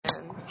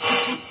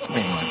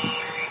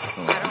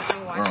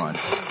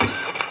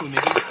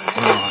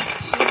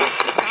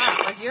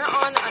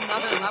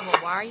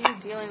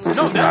dealing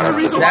No, with. that's the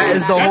reason why. That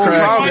is the that's whole the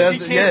reason why problem. she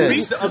can't Yeah.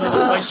 reach the other.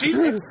 Like she's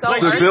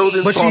like The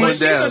building's But falling she's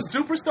down. a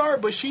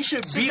superstar, but she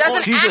should She be doesn't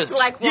on. she's act a-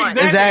 like one.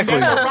 Exactly.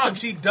 That's her problem.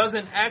 She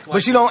doesn't act like.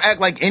 But she don't act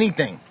like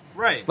anything.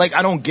 Right. Like,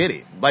 I don't get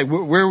it. Like,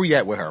 where are we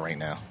at with her right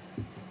now?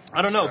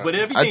 I don't know, but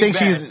everything's I think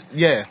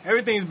bad.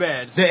 Everything's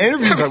bad. The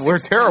interviews were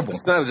terrible.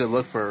 It's not a good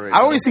look for her. Right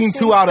I only now. seen She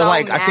 2 out of seems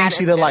like, so I think mad she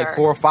and did like bitter.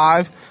 4 or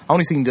 5. I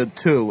only seen the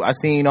 2. I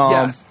seen,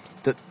 Yes.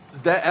 the,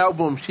 That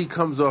album, she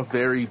comes off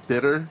very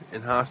bitter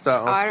and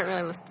hostile. Oh, I didn't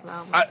really listen to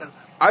that.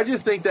 I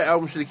just think that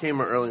album should have came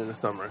out early in the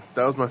summer.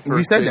 That was my first.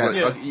 We said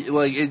big, that.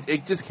 Like,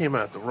 it just came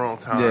out at the wrong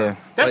time. Yeah.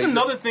 That's Like,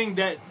 another thing.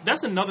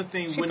 That's another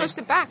thing. She when pushed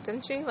it back,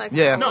 didn't she? Like,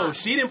 Yeah. No,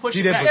 she didn't push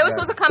She it did back. push It was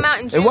supposed to come out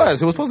in June. it was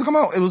supposed to come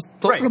out. It was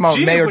supposed to come out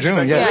She May didn't or push it June.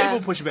 back. Yeah. The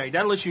label push it back.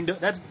 That lets you know.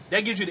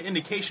 That gives you the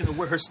indication of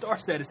where her star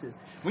status is.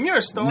 When you're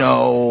a star,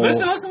 No.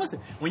 Listen.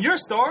 When you're a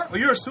star or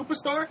you're a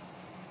superstar,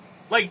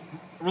 like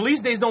release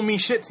dates don't mean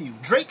shit to you.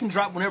 Drake can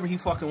drop whenever he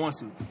fucking wants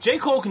to. J.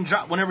 Cole can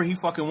drop whenever he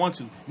fucking wants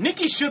to.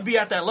 Nicki should be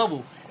at that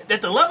level.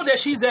 At the level that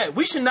she's at,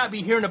 we should not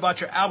be hearing about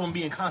your album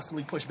being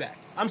constantly pushed back.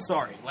 I'm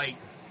sorry, like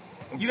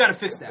you got to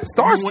fix that.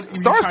 Stars If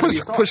you're trying to be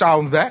a star. push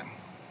albums back.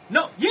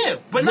 No, yeah,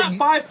 but not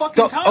 5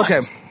 fucking times.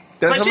 Okay.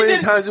 That's Like, how she many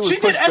did, times it was she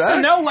did pushed back?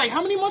 SNL like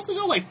how many months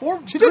ago? Like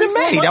 4. She did it in 3-4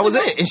 May. That months was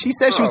ago? it. And she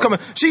said she was coming.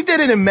 She did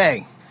it in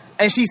May.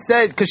 And she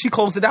said, because she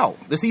closed it out.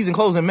 The season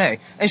closed in May.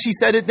 And she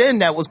said it then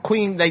that was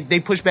Queen. They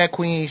pushed back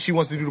Queen. She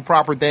wants to do the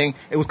proper thing.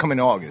 It was coming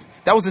in August.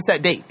 That was the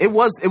set date.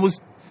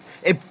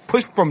 It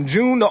pushed from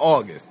June to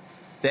August.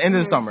 The end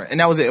of the summer. And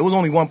that was it. It was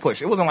only one push.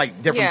 It wasn't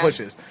like different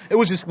pushes. It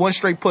was just one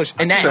straight push.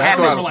 And that I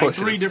happened. remember like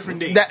pushes. 3 different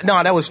dates.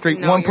 That was straight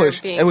No, one you're push.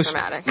 being It was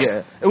dramatic.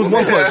 Yeah. It was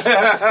one push.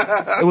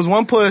 It was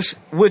one push,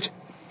 which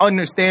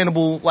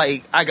understandable.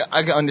 Like I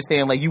can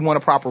understand. Like you want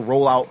a proper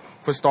rollout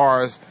for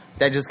stars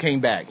that just came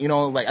back. You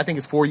know, like I think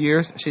it's 4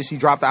 years. She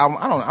dropped the album.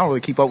 I don't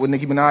really keep up with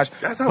Nicki Minaj.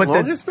 That's how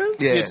long it's been?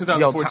 Yeah, Yeah,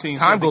 2014.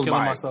 Time so goes killing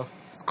by. myself.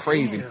 It's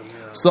crazy. Damn,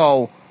 yeah.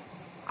 So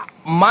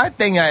my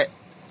thing,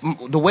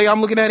 the way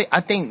I'm looking at it, I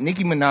think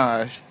Nicki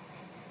Minaj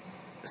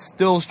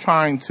still's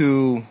trying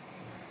to.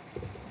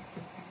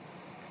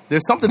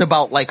 There's something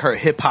about like her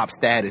hip hop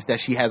status that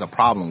she has a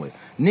problem with.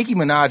 Nicki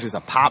Minaj is a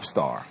pop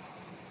star.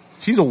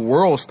 She's a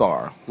world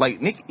star.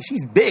 Like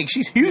she's big.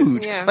 She's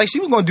huge. Yeah. Like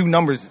she was gonna do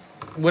numbers,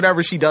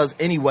 whatever she does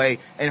anyway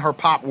in her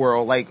pop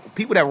world. Like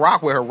people that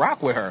rock with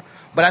her.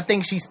 But I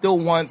think she still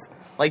wants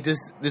like this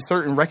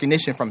certain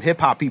recognition from hip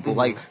hop people.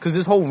 Like because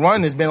this whole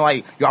run has been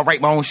like, yo, I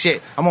write my own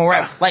shit. I'm gonna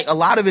rap. Like a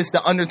lot of it's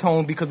the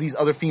undertone because these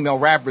other female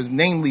rappers,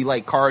 namely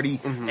like Cardi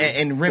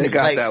and Remy. They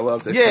got like, that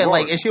love. Yeah,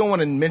 like and she don't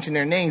want to mention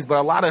their names, but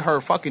a lot of her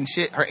fucking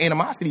shit, her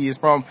animosity is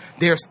from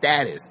their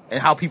status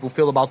and how people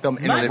feel about them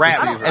in Not- the rap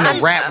I don't- in I the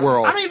don't- rap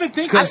world. I don't even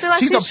think. I feel like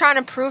she's a- trying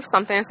to prove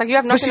something. It's like you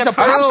have But nothing she's to a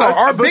pop prove. star.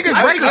 Our biggest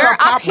I records feel- are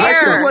pop up here. I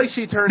feel records. like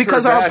she turned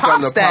Because her of her back pop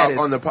on the status.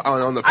 pop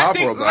on the I pop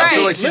think- world. Though. I feel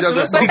right. like she Listen, doesn't.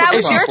 listen. But that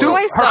was And your she's still-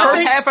 choice, Her though.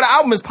 first half of the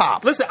album is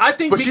pop. Listen, I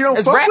think. But she don't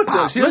It's fuck rap with them.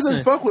 pop. She doesn't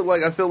Listen. fuck with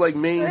like I feel like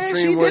mainstream.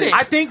 she did like, it.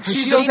 I think She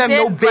she doesn't have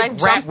no did, big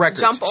like, rap jump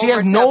records. She over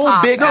has to no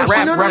pop. big No,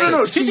 rap no,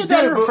 records. She did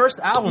that in her but- first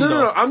album, No,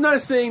 though. I'm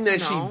not saying that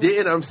No. she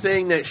did. I'm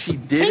saying that she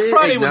did Pink it.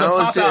 Friday was a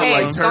acknowledged pop it, album. and, Hey,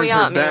 like don't turned yell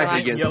her at me, back relax.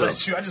 against Yell them.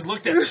 at you. I just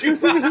looked at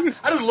you.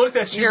 I just looked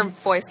at you. Your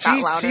voice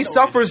got louder. She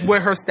suffers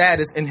with her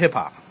status in hip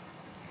hop.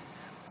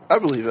 I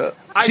believe it.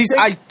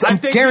 I'm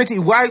guaranteed.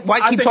 Why I keep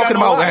think I talking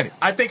know about why. writing?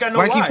 I think I know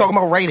Why why. keep talking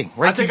about writing?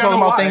 Why I keep think I talking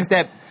know about why. things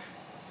that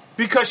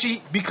because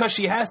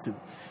she has to.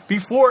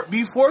 Before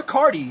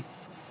Cardi,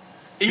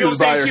 you know was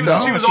what I'm by saying?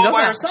 herself. She was she all by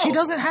doesn't. herself. She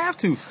doesn't have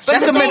to. But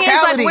That's the the thing is, like,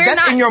 mentality. we're That's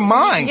not in your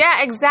mind.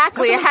 Yeah,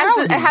 exactly. That's It has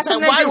mentality.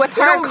 something to Why- do with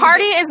they her. don't-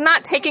 Cardi is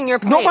not taking your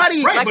place.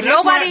 Nobody- Right, like but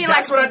that's nobody,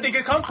 that's like what I think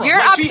it comes from. you're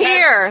Like, up she has-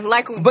 here,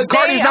 like But stay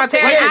Cardi's up not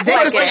there taking- and yeah, act they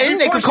like just- it. and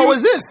they could Before she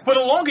was- coexist. For the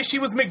longest, she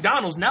was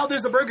McDonald's. Now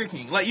there's a Burger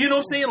King. Like, you know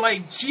what I'm saying?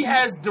 Like, she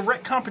has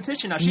direct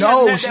competition now. She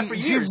No, hasn't had that for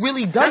she years.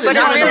 really That's doesn't. what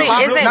But it I'm really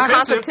saying. isn't Not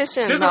expensive.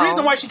 competition, There's though. a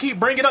reason why she keep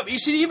bringing it up.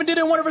 She even did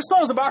in one of her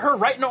songs about her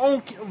writing her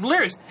own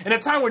lyrics in a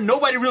time where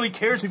nobody really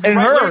cares if you And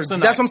write her, lyrics or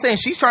not. that's what I'm saying.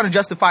 She's trying to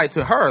justify it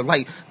to her.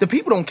 Like the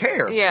people don't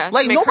care. Yeah,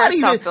 like make nobody.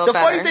 herself Even, feel the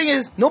funny better. thing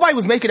is, nobody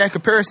was making that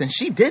comparison.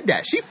 She did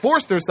that. She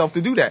forced herself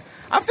to do that.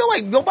 I feel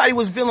like nobody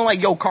was feeling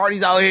like, yo,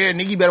 Cardi's out here,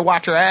 Nicki better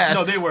watch her ass.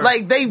 No, they were.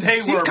 Like They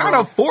she were, kind bro.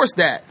 of forced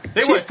that.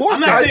 They She were.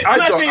 forced I'm not that. saying, I'm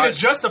not I saying don't- to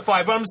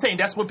justify, but I'm saying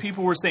that's what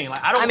people were saying.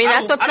 Like, I mean,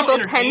 that's what people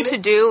tend to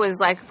do is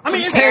like I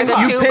mean, it's compare the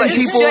hip-hop. two, You but pin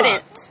you people-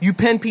 shouldn't. You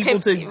pin people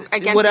Pin to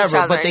against whatever,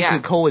 each other, but they yeah.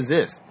 could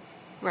coexist.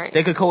 Right.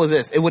 They could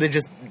coexist. It would have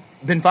just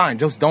been fine.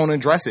 Just don't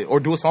address it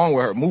or do a song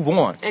with her. Move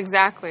on.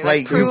 Exactly. Like,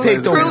 Like, prove, you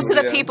picked the- prove to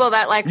the yeah. people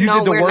that like You no,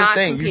 did the we're worst not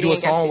thing. You competing do a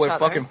against song each with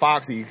other. fucking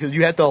Foxy because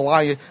you have to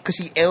align because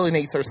she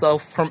alienates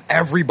herself from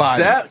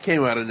everybody. That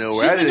came out of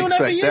nowhere. I didn't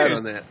expect that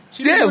on that.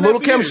 Yeah, Little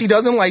Kim, she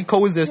doesn't like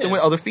coexisting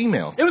with other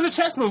females. It was a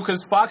chess move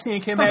because Foxy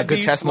and Kim not had a good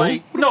beef. chess move.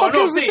 Like, What the no, fuck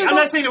no, is this see, shit I'm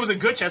about? not saying it was a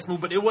good chess move,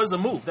 but it was a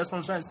move. That's what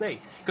I'm trying to say.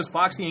 Because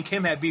Foxy and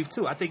Kim had beef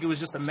too. I think it was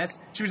just a mess.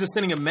 She was just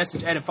sending a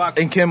message at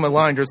Foxy. And Kim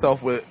aligned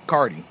herself with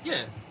Cardi. Yeah.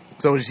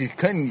 So she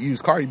couldn't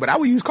use Cardi, but I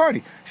would use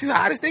Cardi. She's the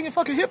hottest thing in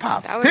fucking hip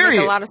hop. That would Period. make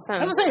a lot of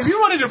sense. I was saying, if you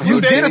wanted to prove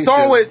You that, did a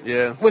song with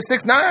Yeah.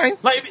 6ix9ine.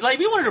 like if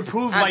you wanted to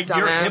prove That like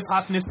your dumbass. hip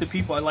hopness to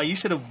people, like you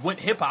should have went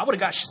hip hop. I would have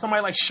got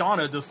somebody like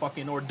Shauna to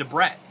fucking or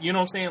Debrat. You know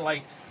what I'm saying?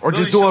 Like Or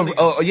just really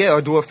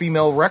or do a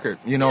female record,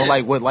 you know, Yeah.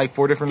 like with like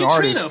 4 different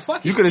Katrina, artists.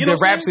 fuck You it, could have you know did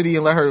what I'm Rhapsody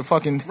and let her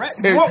fucking tear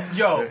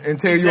you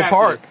exactly.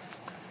 apart.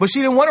 But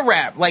she didn't want to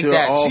rap like They're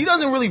that. all- She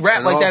doesn't really rap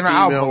an like that in her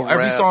all-female album.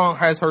 Every rap. song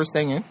has her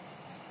singing.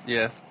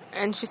 Yeah.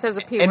 And she says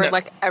a P And word the-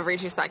 like every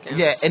 2 seconds.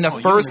 Yeah, and the Oh,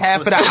 you first were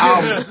half of the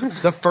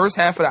supposed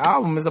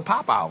album, is a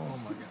pop album. Oh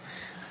my god.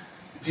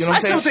 You know I what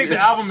I'm still saying? think the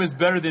album is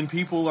better than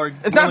people are.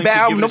 It's not willing bad to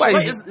album. give it a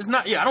Nobody's- shot. It's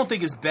not. Yeah, I don't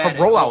think it's bad.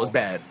 Her at rollout all. was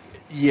bad.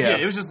 Yeah. Yeah,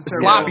 it was just a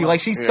terrible Sloppy. rollout. Like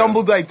she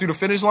stumbled like through the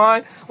finish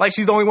line. Like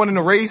she's the only one in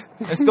the race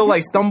and still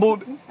like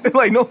stumbled.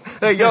 Like no,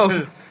 like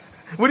yo,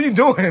 what are you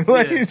doing?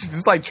 Like Yeah. she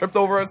just like tripped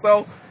over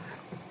herself.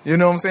 You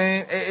know what I'm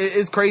saying?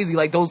 It's crazy.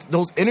 Like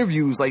those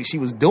interviews like she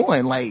was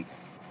doing like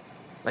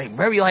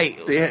very like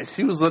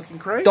She was looking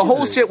crazy. the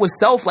whole shit was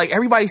self. Like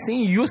everybody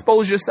seeing you, you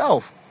expose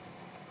yourself.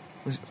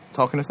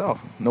 Talking to self,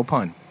 no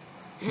pun.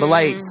 But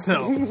like,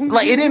 So,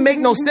 like it didn't make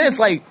no sense.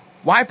 Like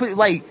why put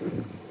like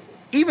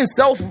even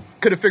self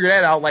could have figured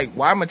that out. Like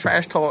why am I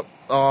trash talk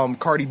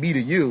Cardi B to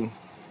you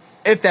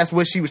if that's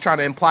what she was trying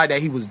to imply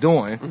that he was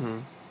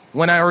doing.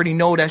 When I already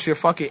know that's your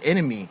fucking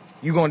enemy.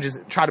 You gonna just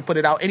try to put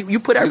it out. And you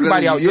put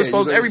everybody out. You're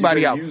supposed to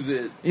everybody out. Use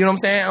it. You know what I'm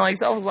saying? Like,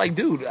 so I was like,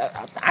 dude,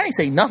 I ain't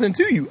say nothing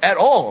to you at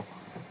all.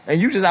 And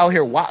you just out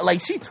here,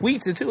 like, she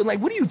tweets it too. And like,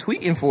 what are you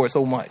tweeting for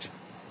so much?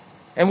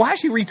 And why is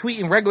she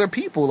retweeting regular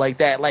people like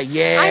that? Like,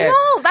 yeah. I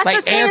know. That's like,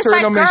 the thing. It's answering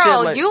like, them and shit,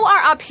 girl, like- you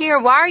are up here.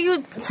 Why are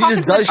you talking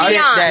to the does shit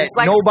peons? that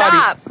Like, nobody-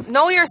 stop.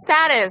 Know your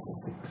status.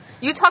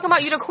 You talking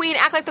about you the queen,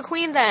 act like the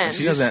queen then.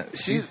 She doesn't.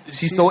 she's-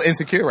 She's so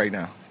insecure right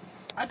now.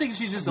 I think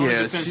she's just on the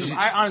defensive.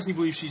 I honestly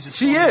believe she's just.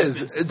 She on the is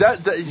defensive.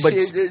 that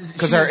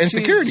Because her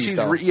insecurities, she's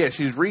though.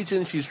 she's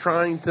reaching. She's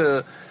trying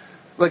to.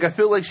 Like, I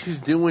feel like she's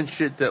doing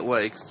shit that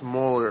like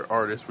smaller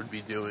artists would be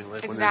doing.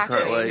 Like Exactly.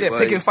 when they're trying, Yeah, like,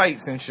 picking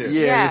fights and shit.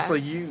 Yeah, Yeah. it's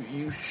like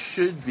you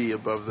should be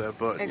above that,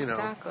 but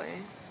Exactly.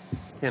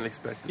 can't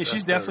expect. Yeah,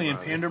 she's best definitely in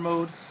everybody. pander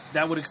mode.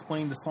 That would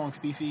explain the song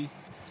Fifi.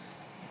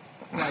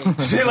 Like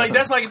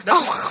that's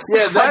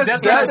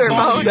Yeah, that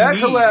song you that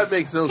need. collab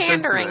makes no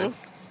Pandering. sense.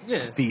 Yeah.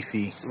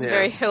 Fifi. It's Yeah.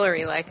 very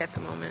Hillary-like at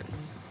the moment.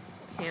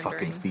 Fucking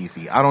Pandering.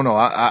 Fifi. I don't know.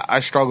 I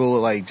struggle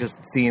with like just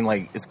seeing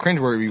like it's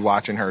cringeworthy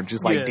watching her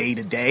just like Yeah. day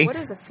to day. What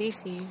is a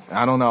Fifi?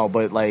 I don't know,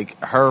 but like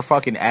her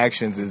fucking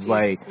actions is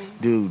like, me.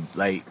 dude,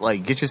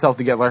 like get yourself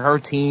together. Like her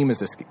team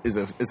is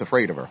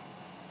afraid of her.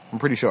 I'm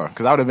pretty sure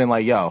because I would have been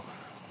like, yo,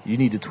 you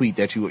need to tweet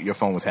that your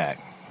phone was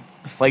hacked.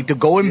 Like to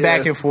going Yeah.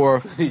 back and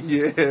forth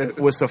Yeah,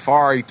 with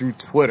Safari through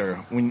Twitter.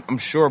 When I'm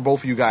sure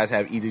both of you guys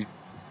have either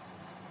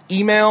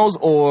emails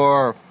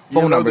or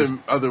phone numbers.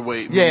 Other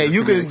way. Yeah, means of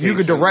you could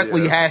communication,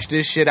 directly yeah. hash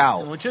this shit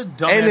out. What your And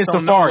dumbass it's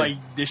don't know, Safari.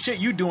 like the shit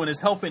you doing is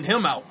helping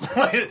him out.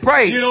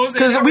 Right, You know what I'm saying?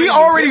 because That we raises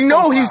already his know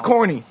profile. he's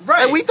corny.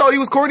 Right. And we thought he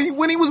was corny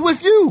when he was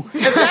with you. In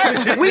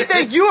fact, we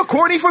think you are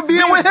corny for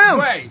being with him.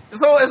 Right.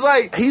 So it's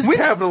like He's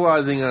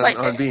capitalizing on, like,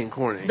 on being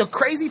corny. the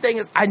crazy thing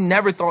is, I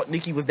never thought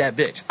Nicki was that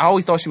bitch. I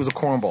always thought she was a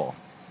cornball.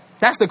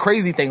 That's the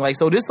crazy thing. Like,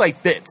 so this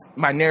like fits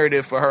my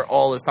narrative for her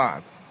all this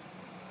time.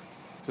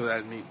 So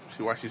that means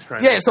why she's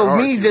trying. Yeah. to So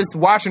me argue. just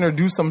watching her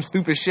do some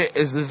stupid shit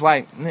is just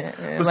like, But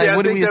like see, I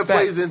what do think we that expect?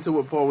 plays into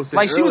what Paul was saying.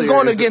 Like she was earlier,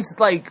 going is that- against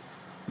like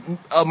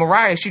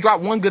Mariah. She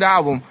dropped one good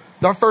album,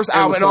 the first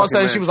album, was and all of a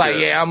sudden fucking she was mad, like,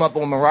 yeah. "Yeah, I'm up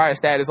on Mariah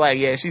status." Like,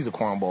 yeah, she's a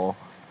cornball.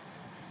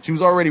 She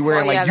was already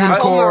wearing Well, yeah, like that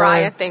whole unicorn.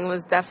 Mariah thing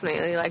was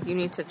definitely like, you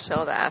need to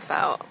chill the F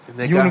out. And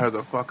they Uni- got her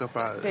the fuck up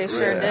out of They it.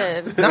 sure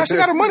Yeah. did. Nah, she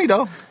got her money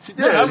though. She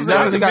Yeah, did. I was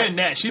definitely got- commend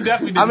that. She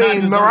definitely. Did I not mean,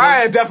 deserve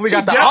Mariah that. definitely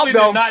got the She up definitely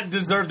though. did not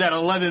deserve that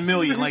 11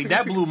 million. Like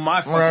that blew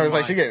my fucking Mariah was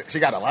like, mind. she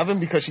got 11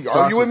 because she Starks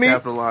argued with was me,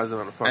 capitalizing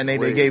on the fucking and they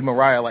wave. gave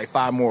Mariah like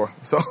 5 more.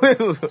 So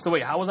So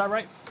wait, how was I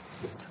right?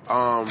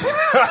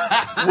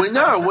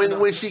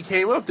 When she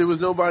came up, there was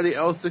nobody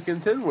else to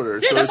contend with her.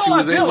 Yeah, so that's she all I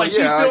was feel able- like. She's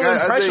yeah, feeling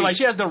I pressure. think- Like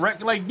she has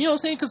direct, like you know what I'm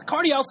saying? Because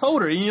Cardi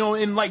outsold her, you know,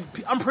 and like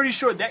I'm pretty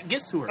sure that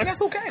gets to her, And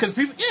that's okay. Because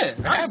people, yeah, it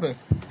happens.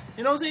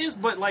 You know what I'm saying?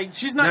 But like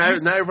she's not. Not-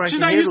 used, not everybody she's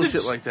can not used handle to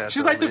shit like that,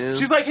 She's though, like man.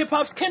 she's like hip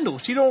hop's Kendall.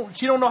 She don't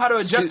know how to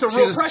adjust to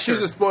real pressure.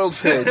 She's a spoiled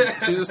kid.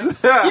 She's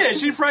just, yeah,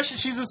 she's fresh.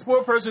 She's a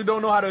sport person who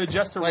don't know how to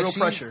adjust to like real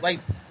she's pressure. like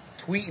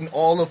tweeting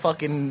all the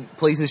fucking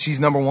places she's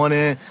number 1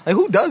 in. Like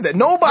who does that?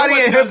 Nobody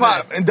Nobody in does hip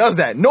hop that. does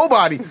that.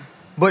 Nobody,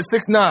 but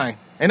 6ix9ine.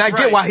 And I get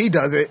Right. why he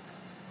does it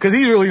because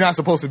he's really not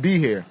supposed to be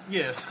here.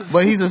 yeah,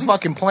 But he's this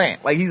fucking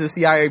plant. Like he's a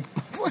CIA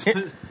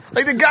plant.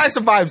 Like the guy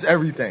survives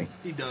everything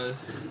he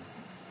does.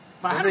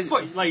 But how the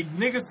fuck, like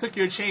niggas took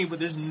your chain, but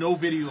there's no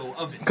video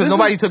of it. because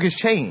nobody took his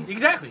chain.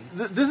 Exactly.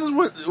 this is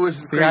what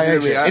was crazy CIA to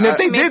me. shit. And if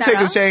they Made did that take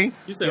his up? chain,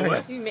 You said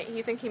what?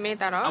 You think he made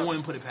that up? I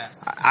wouldn't put it past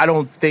him. I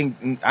don't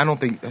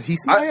think he's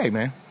CIA,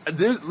 man.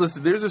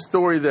 There's a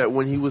story that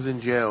when he was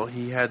in jail,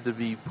 he had to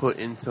be put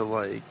into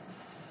like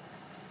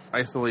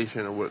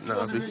isolation or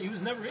whatnot. He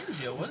was never in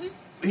jail, was he?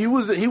 He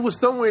was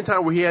somewhere in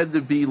time where he had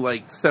to be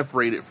like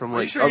separated from Are you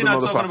like sure other you're not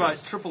motherfuckers. talking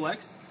about Triple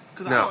X?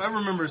 Because No. I don't ever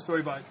remember a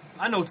story about.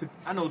 I know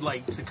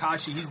like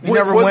Tekashi. He's He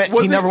never What- went.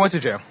 was He it- never went to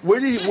jail. Where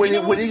did he, when He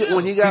he, when he,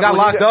 when he got, He got when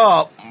locked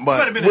up, might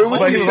but have been Where in was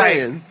but he he was like,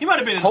 staying? He might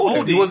have been in Holding.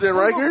 holding. Was it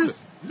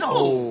Rikers?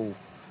 No.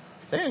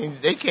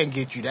 They can't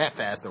get you that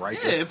fast, right?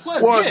 Yeah.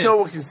 Plus, Well, yeah. no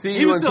one can see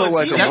He you was still until a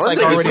like a teenager. That's month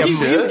like or already some a he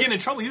shit. was getting in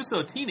trouble. He was still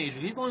a teenager.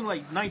 He's only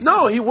like 19.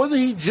 No, he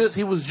wasn't.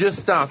 He was just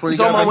stopped when he You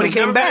talking got about when back he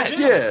in- came back?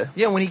 Yeah.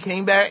 Yeah, when he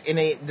came back and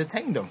they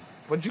detained him.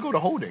 But did you go to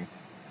holding?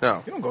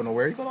 No. You don't go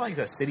nowhere. You go to like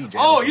a city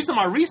jail. Oh, you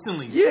talking about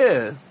recently?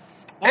 Yeah.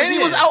 Oh, And he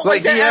yeah. was out Like,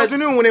 like that he had-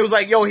 afternoon when it was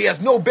like, yo, he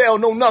has no bail,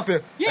 no nothing.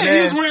 Yeah, and he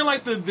then, was wearing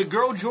like the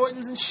girl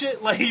Jordans and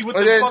shit, like with And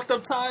the then- fucked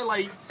up tie,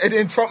 like And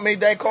then Trump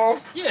made that call.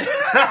 yeah.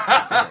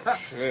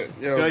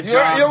 Yo, Good You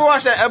job. ever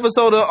watch that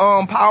episode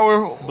of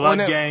Power? Blood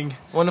when Gang.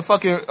 When the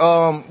fucking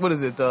what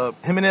is it? The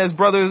Jimenez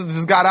brothers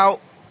just got out.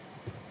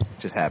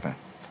 Just happened.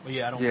 But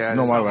yeah, I don't. Yeah,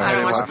 No, my I don't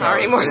bad. watch Power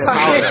anymore. Yeah,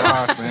 Sorry.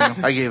 Power,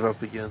 man. I gave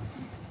up again.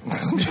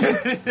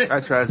 I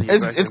tried to. Get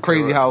It's back it's into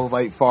crazy it. how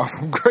like far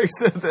from grace,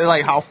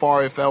 like how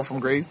far it fell from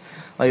grace.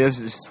 Like it's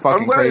just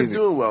fucking I'm glad crazy. he's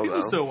doing well.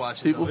 People though. still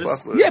watch it, People though. It's-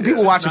 fuck with it. Yeah, people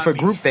it's watch it not for me.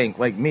 groupthink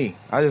like me.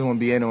 I just want to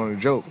be in on a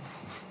joke.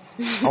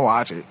 I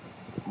watch it,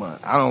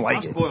 but I don't like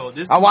I'm it. spoiled.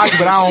 This I watch it,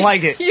 but I don't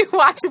like it. You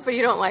watch it, but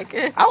you don't like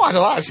it. I watch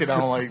a lot of shit I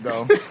don't like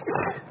though.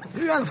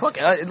 You gotta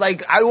fucking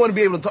like. I want to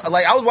be able to talk.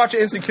 Like I was watching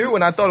Insecure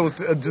when I thought it was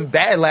just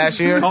bad last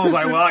year. I was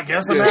like, well, I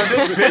guess I'm gonna have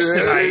this fish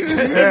tonight.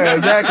 Yeah,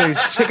 exactly.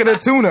 It's chicken or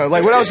tuna.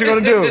 Like, what else you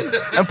gonna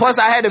do? And plus,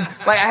 I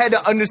had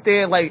to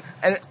understand, like,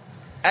 and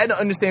I had to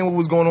understand what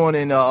was going on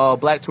in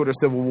Black Twitter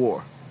Civil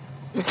War.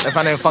 If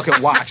I didn't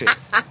fucking watch it,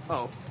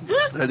 Oh,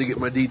 I had to get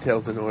my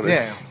details in order.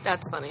 yeah.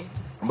 That's funny.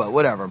 But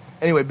whatever.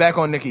 Anyway, back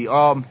on Nikki.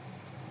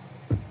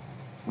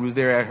 We was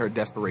there at her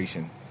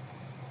desperation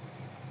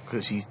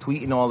because she's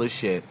tweeting all this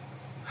shit.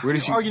 Where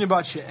did she? arguing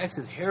about your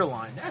ex's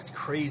hairline. That's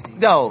crazy.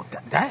 No,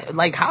 that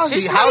like how's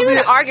She's it? not How's even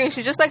it? arguing.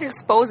 She's just like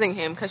exposing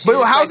him because.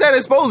 But how's that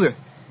exposing?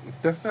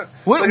 That's not.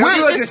 What, like, I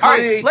feel like in just- all right,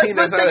 2018, let's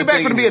that's take not it a back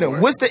thing from the beginning.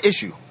 anymore. What's the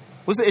issue?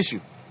 What's the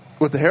issue?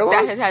 With the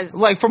hairline? That has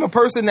Like from a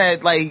person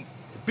that like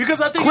Because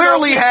I think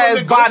clearly you know, from has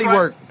the body Ghost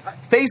work,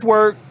 face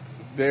work,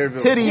 Very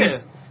visible.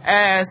 titties,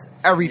 ass,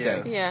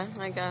 everything. Yeah,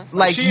 I guess.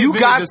 Like She you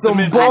invented got the some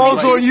cement balls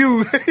I think on she's- you.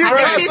 I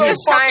think she's Some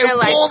just trying to fucking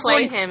like balls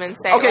play on- him and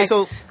say. Okay, like,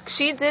 so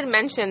she did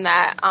mention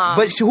that.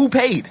 but who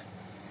paid?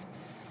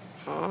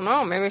 I don't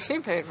know. Maybe she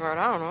paid for it.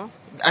 I don't know.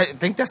 I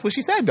think that's what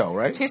she said though,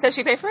 right? She said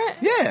she paid for it.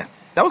 Yeah,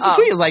 that was the Oh.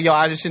 tweet. It's like, yo,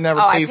 I just should never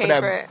Oh, pay I for paid that.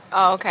 for it.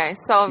 Oh, okay.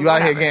 So You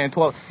out here whatever. getting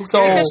 12.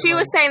 So Because she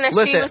was saying that she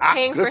listen, was I-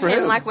 paying good for for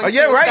him him. like when Oh, she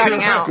yeah, was right.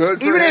 starting out. Good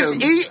for even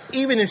him.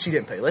 even if she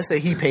didn't pay, let's say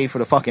he paid for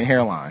the fucking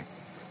hairline.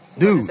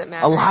 does Dude, it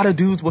matter? a lot of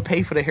dudes would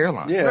pay for the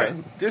hairline. Yeah.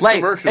 Right. There's Like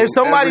commercials if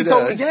somebody every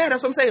told me, day. yeah,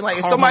 that's what I'm saying. Like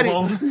if Karl somebody,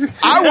 Malone.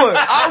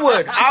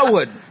 I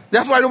would.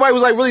 That's why nobody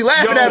was like really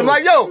laughing Yo. at him.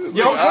 Like, yo, come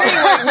clean.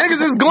 Like,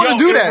 niggas is going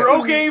to do if that.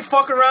 Bro ain't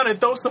fuck around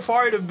and throw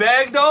Safari the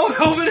bag though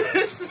over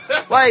this.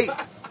 Like,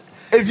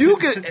 if you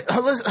could,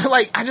 listen,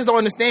 like, I just don't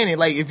understand it.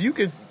 Like, if you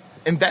could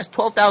invest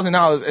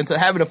 $12,000 into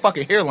having a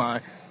fucking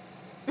hairline,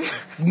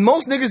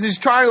 most niggas is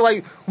trying to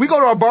like. We go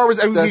to our barbers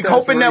every That's week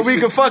hoping that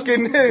we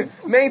aspiration. can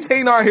fucking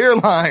maintain our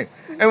hairline.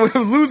 And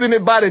we're losing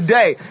it by the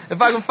day.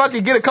 If I can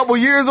fucking get a couple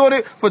years on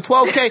it for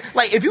 $12K,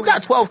 like if you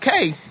got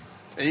 $12K,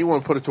 And you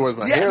want to put it towards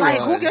my yeah, hairline.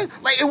 like who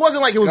get, like it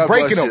wasn't like it was God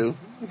breaking bless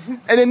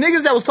them. And the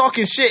niggas that was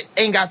talking shit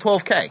ain't got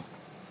 $12K,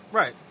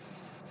 Right.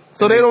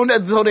 so they don't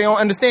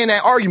understand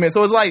that argument.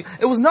 So it's like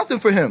it was nothing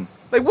for him.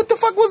 Like what the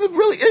fuck was it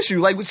really issue?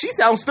 Like she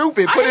sounds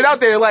stupid. Put it out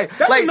there. Like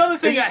That's like another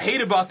thing I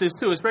hate about this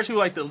too, especially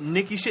with like the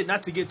Nicki shit.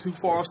 Not to get too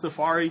far off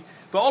Safari,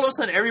 but all of a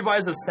sudden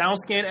everybody's a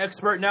SoundScan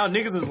expert now.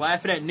 Niggas is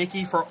laughing at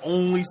Nicki for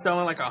only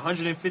selling like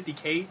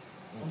 150K.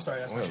 I'm sorry,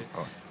 that's my shit.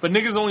 But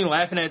niggas only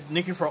laughing at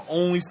Nicki for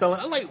only selling.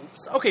 I'm like,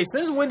 okay,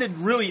 since when did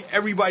really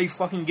everybody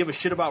fucking give a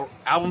shit about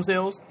album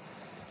sales?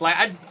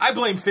 Like I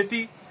blame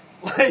 50.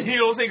 Like, you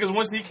know what I'm saying? Because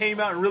once he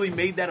came out and really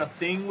made that a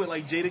thing with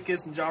like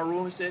Jadakiss and Ja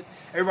Rule and shit,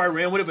 everybody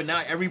ran with it. But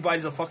now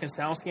everybody's a fucking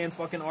SoundScan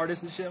fucking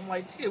artist and shit. I'm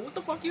like, yeah, what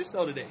the fuck you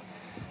sell today?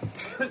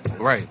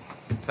 right,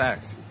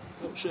 facts.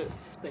 Oh shit.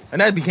 And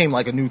that became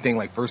like a new thing,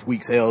 like first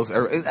week sales.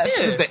 That's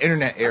Yeah. just the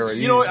internet era.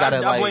 You know just what?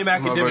 gotta, I blame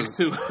like, academics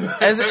too.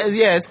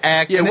 yeah, it's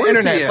act. Yeah, and the where's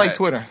internet, he it's like at?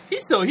 Twitter.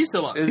 he's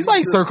still up. He's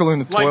like circling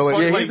the toilet.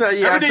 Fuck, Yeah, like, he's not-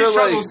 yeah, I everyday feel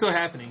struggle's like- still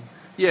happening.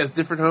 Yeah, it's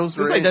different hosts.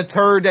 It's like the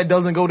turd that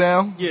doesn't go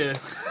down. Yeah.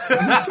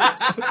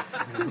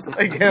 It's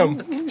like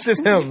him. It's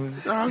just him.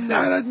 I'm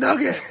not a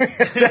nugget.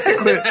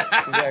 Exactly.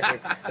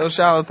 Yo,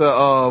 shout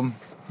out to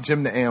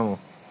Jim the Animal.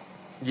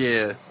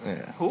 Yeah.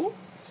 Yeah. Who?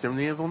 Jim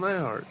the Anvil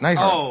Nightheart.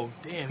 Nightheart. Oh,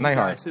 damn. He Nightheart.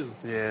 died too.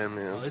 Yeah, Oh,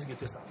 man. let's get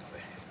this out of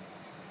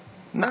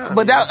the way.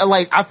 But that,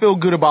 like, I feel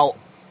good about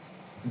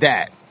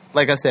that.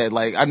 Like I said,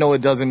 like, I know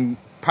it doesn't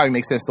probably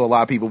make sense to a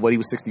lot of people, but he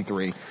was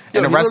 63. Yo,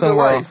 and the he wrestling lived a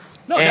world. life.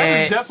 No, that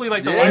and, was definitely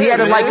like the Yeah, and he had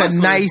last like a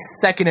wrestling. nice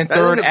second and That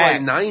third nigga's like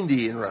act.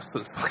 90 in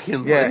wrestling.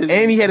 Fucking Yeah, like-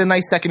 and he had a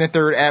nice second and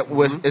third act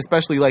with,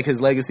 especially like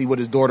his legacy with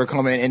his daughter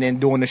coming and then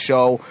doing the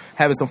show,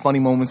 having some funny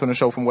moments on the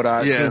show from what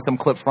I've Yeah. seen some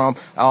clips from.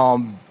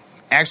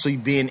 actually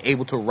being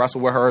able to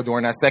wrestle with her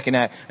during that second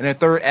act. And the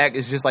third act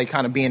is just like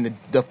kind of being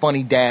the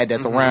funny dad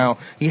that's around.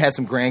 He has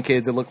some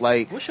grandkids that look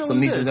like What show some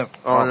is nieces. this?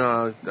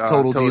 Total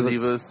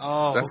Divas.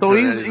 Oh. That's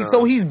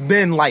So he's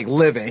been like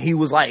living. He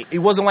was like, it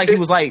wasn't like he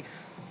was like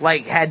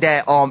had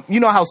that you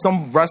know how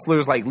some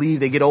wrestlers like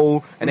leave, they get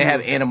old and they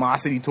have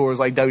animosity towards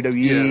like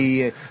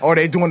WWE and, or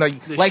they're doing like he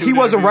shoot wasn't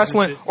interviews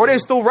wrestling and shit. or they're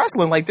still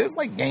wrestling, like there's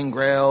like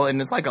Gangrel and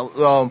it's like a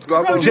They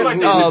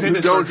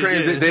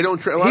don't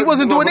train. he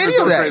wasn't doing any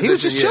of that. He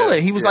was just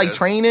chilling. He was like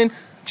training,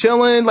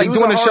 chilling, like He was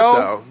doing a a heart,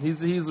 show.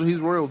 though.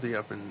 He's royalty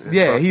up in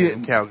he-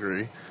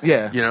 Calgary.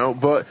 Yeah. You know,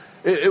 but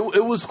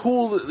it was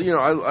cool that, you know,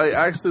 I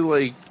actually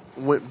like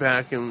went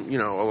back and, you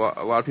know,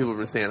 a lot of people have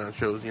been saying on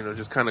shows, you know,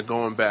 just kind of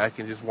going back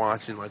and just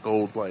watching like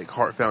old like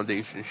Heart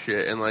Foundation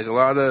shit, and like a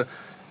lot of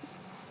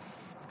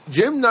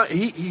Jim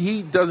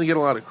he doesn't get a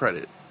lot of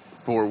credit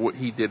for what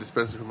he did,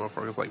 especially for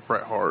motherfuckers like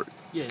Bret Hart.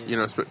 Yeah. You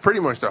know, pretty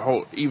much the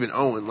whole, even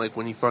Owen, like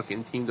when he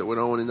fucking teamed up with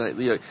Owen and Knight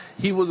Lee, like,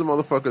 he was a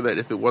motherfucker that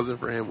if it wasn't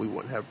for him, we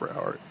wouldn't have Bret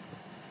Hart.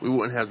 We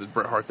wouldn't have the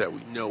Bret Hart that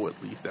we know,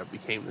 at least, that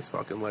became this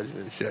fucking legend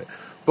and shit.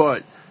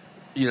 But,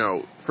 you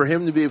know, for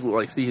him to be able to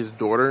like see his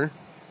daughter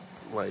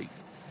like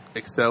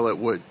excel at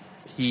what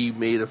he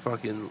made a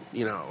fucking,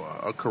 you know,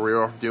 a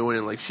career off doing,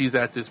 and like she's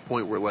at this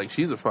point where like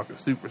she's a fucking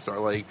superstar,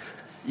 like,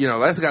 you know,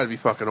 that's got to be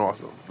fucking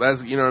awesome.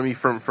 That's, you know what I mean,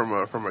 from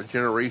a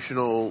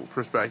generational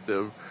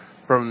perspective,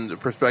 from the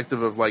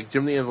perspective of like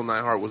Jim the Anvil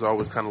Neidhart was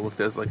always kind of looked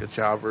at as like a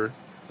jobber.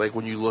 Like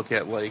when you look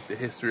at like the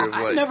history of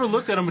like, I never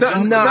looked at him. No, I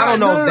don't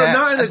know that.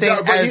 Not in I a think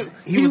job, but as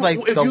he was like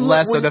if the you look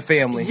less when- of the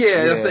family.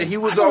 Yeah, that's it. He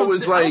was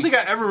always I like. don't think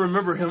I ever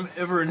remember him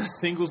ever in a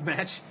singles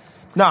match.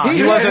 No,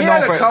 He wasn't known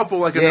had for a couple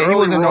like in the he early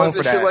wasn't known runs for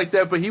and shit that. like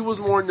that, but he was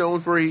more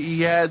known for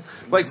he had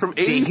like from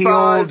heel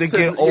 85 to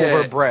get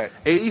over Bret.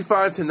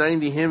 85 to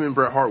 90, him and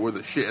Bret Hart were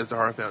the shit as the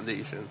Hart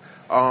Foundation.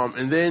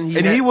 And then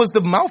he was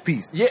the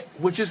mouthpiece. Yeah,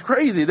 which is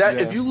crazy. That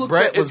Yeah. if you look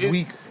Bret back, was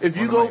weak If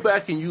you on the go mic.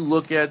 back and you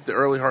look at the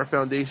early Hart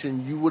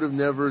Foundation, you would have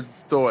never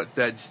thought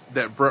that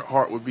Bret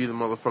Hart would be the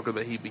motherfucker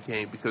that he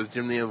became, because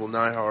Jim the Anvil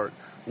Neidhart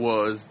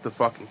was the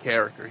fucking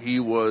character.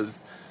 He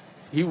was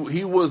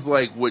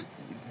like what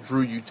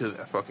drew you to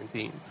that fucking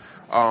team.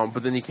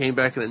 But then he came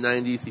back in the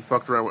 90s. He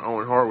fucked around with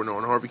Owen Hart when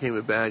Owen Hart became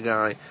a bad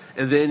guy.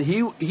 And then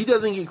he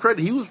doesn't get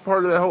credit. He was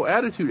part of that whole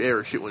Attitude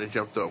Era shit when it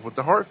jumped off with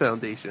the Hart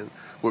Foundation.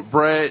 With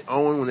Bret,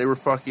 Owen, when they were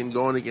fucking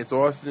going against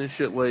Austin and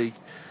shit, like,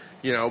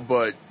 you know,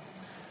 but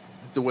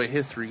the way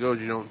history goes,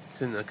 you don't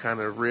tend to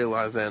kind of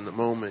realize that in the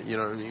moment, you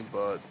know what I mean?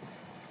 But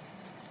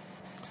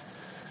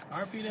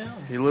RP to him.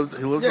 he lived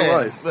a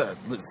life.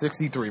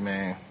 63,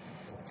 man.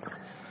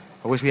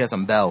 I wish we had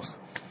some bells.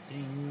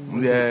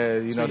 Yeah,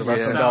 you know the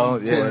wrestling bell.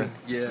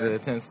 Yeah,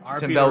 10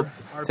 bell.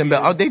 10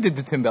 bell. Oh, they did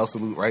the 10 bell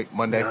salute right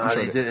Monday. Nah, I'm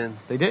sure they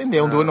didn't. They didn't. They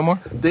don't do it no more.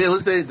 At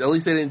least they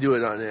didn't do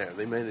it on there.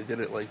 They did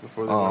it like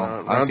before they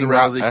went on. I seen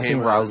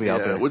Rousey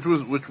out there, which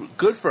was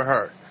good for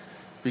her,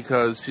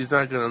 because she's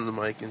not good on the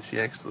mic and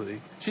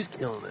she's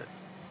killing it.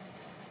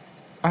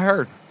 I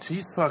heard.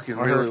 She's fucking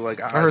I really heard,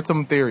 like. I heard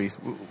some theories.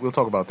 We'll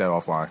talk about that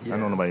offline. Yeah. I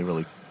know nobody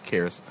really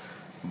cares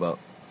about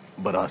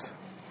but us.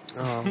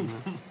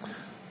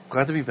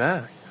 Glad to be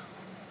back.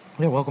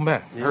 Yeah, welcome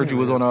back. Yeah, Heard you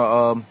was on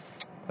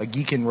a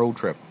geeking road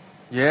trip.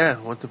 Yeah,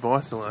 went to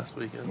Boston last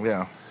weekend.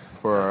 Yeah,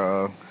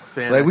 for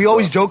Fan like we expo.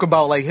 always joke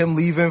about like him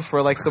leaving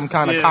for like some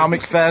kind of Yeah.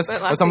 comic fest But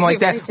or last something like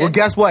week he that. did. Well,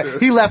 guess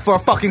what? He left for a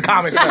fucking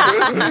comic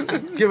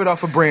fest. Give it up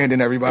for Brandon,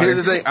 everybody. Here's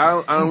the thing. I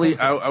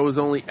was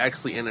only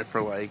actually in it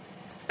for like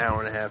hour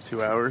and a half,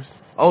 2 hours.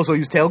 Oh, so you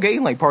was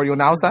tailgating, like party on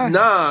the outside?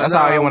 Nah, that's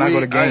how I am when I go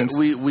to games.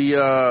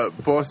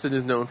 Boston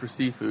is known for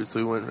seafood, so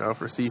we went out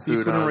for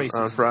seafood and on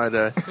racism.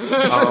 Friday.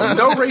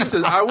 No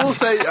racism. I will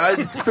say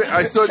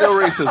I saw no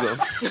racism.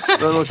 You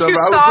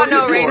saw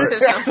no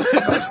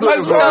racism. So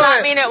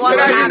that mean it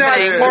wasn't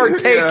happening.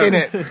 Partake in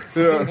it.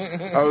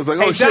 I was like,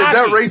 oh Hey, shit, is that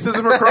Doc.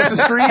 racism across the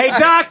street? Hey,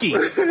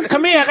 Docky,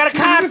 come here. I got a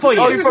card for you.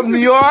 Oh, you from New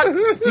York?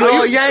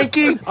 You a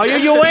Yankee? Are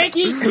you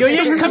Yankee? You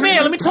Yankee? Come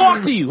here. Let me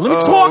talk to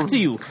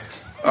you.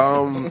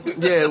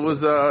 Yeah, it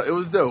was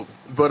dope.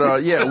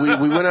 But yeah,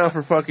 we went out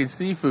for fucking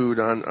seafood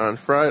on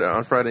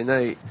Friday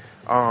night.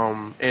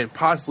 And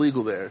pot's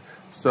legal there.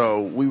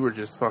 So we were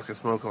just fucking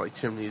smoking like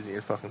chimneys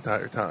the fucking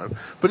entire time.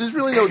 But there's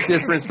really no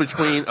difference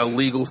between a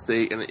legal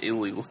state and an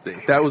illegal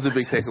state. That was the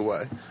big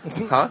takeaway.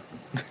 Huh?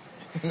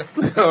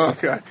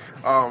 Okay.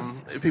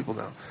 People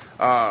know.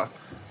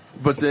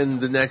 But then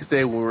the next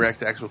day when we were at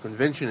the actual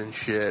convention and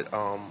shit,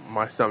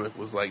 my stomach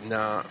was like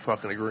not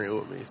fucking agreeing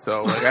with me.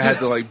 So like I had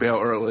to like bail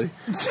early.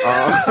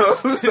 So,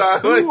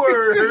 like, 2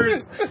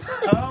 words.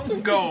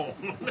 I'm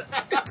gone.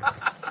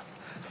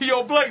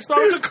 Yo, Blake,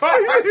 start the car.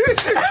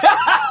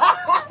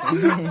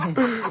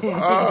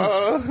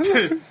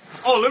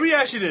 Oh, let me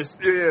ask you this.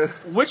 yeah.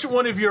 Which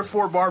one of your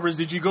 4 barbers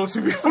did you go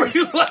to before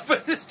you left for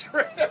this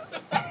trip?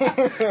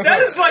 That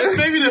is like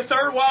maybe the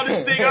third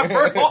wildest thing I've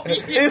heard all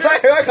year. It's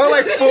like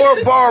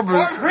 4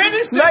 barbers.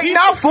 Brandon said Like, he-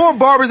 not 4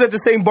 barbers at the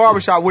same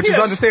barbershop, which is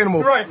Yes,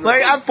 understandable. right.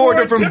 Like, I have It's 4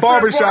 different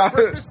barbershops.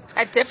 barbers.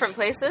 At different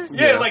places?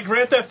 Yeah, like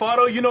Grand Theft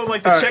Auto, you know,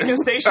 like the check-in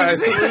stations. All right,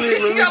 so let me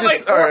You got,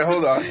 just, like, all right,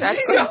 hold on.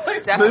 That's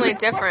definitely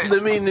different.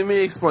 Let me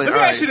explain. Let me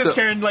All ask you right, this,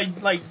 so- Karen.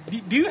 Like,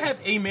 do you have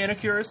a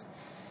manicurist?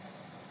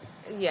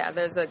 Yeah,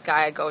 there's a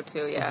guy I go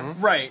to, yeah.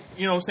 Mm-hmm. Right.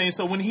 You know what I'm saying?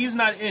 So when he's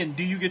not in,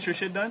 do you get your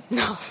shit done?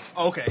 No.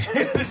 Okay.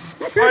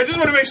 All right, just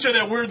want to make sure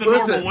that we're the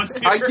normal ones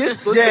here. I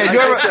get. Listen, Yeah, I you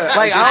get ever, that.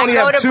 like, I only I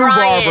go have to 2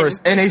 Brian. barbers,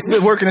 and they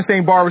still work in the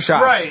same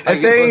barbershop. Right.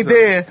 If they ain't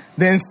there,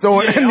 then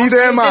so Yeah,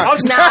 neither am I.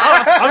 Just- Nah,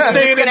 I'm staying just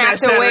in gonna that have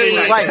to Saturday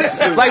wait.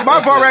 night. Like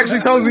my barber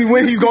actually tells me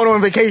when he's going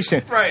on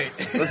vacation, Right.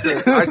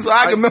 Listen, so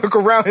I can milk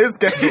around his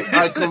schedule.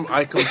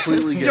 I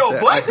completely get Yo,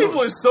 that. black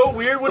people is so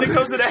weird when it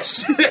comes to that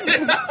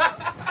shit.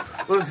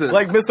 Listen,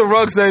 Like Mr.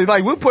 Rugg says,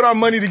 like, we put our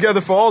money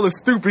together for all the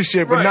stupid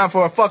shit, but Right. not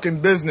for a fucking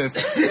business.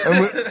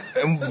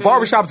 And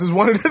barbershops is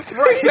one of the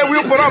things that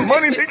we'll put our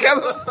money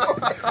together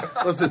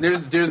for. listen.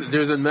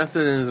 There's a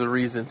method and there's a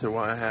reason to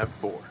why I have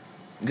 4.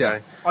 Okay.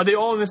 Are they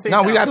all in the same No,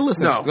 town? we got to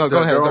listen. No, Go ahead.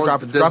 they're Go all drop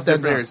that different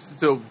down. areas.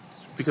 So,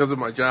 because of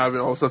my job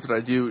and all the stuff that I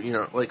do, you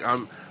know, like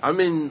I'm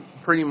in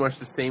pretty much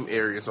the same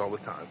areas all the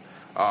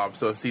time.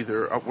 So it's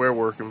either up where I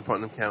work in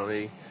Putnam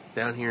County,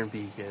 down here in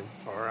Beacon,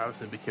 or out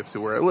in Poughkeepsie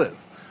where I live.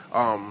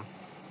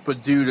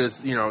 But due to,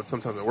 you know,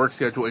 sometimes the work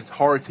schedule, it's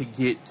hard to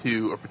get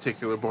to a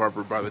particular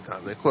barber by the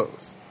time they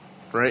close,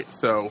 right?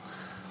 So,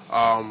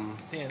 Damn,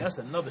 that's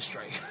another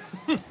strike.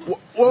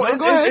 well, go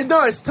ahead.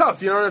 no, it's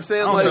tough. You know what I'm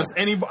saying?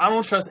 I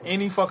don't trust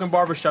any fucking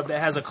barbershop that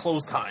has a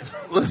closed time.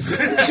 Listen,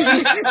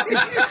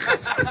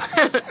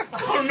 I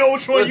don't know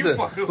which one you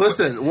fucking with.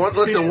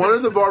 One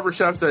of the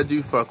barbershops that I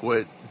do fuck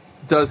with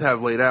does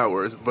have late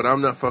hours, but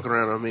I'm not fucking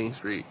around on Main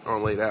Street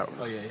on late hours.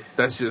 Oh, yeah.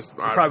 That's just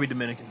Probably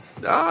Dominican.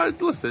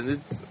 listen.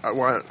 It's I don't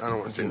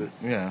want to say that,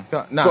 Yeah.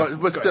 Nah.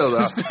 but still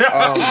though.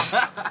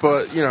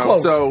 But you know,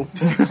 Close. so.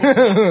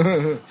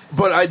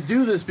 But I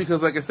do this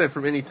because, like I said,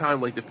 from any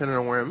time, like depending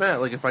on where I'm at,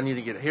 like if I need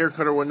to get a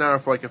haircut or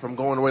whatnot, if I'm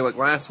going away, like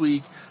last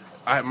week.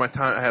 I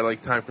had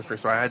like time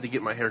constraints, so I had to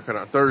get my hair cut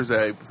on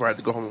Thursday before I had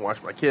to go home and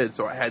watch my kids.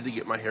 So I had to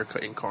get my hair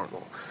cut in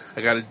Carmel.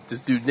 I got this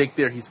dude Nick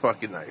there. He's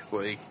fucking nice.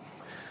 Like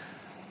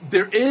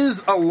there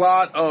is a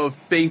lot of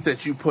faith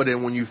that you put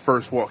in when you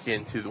first walk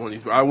into one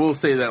of these. I will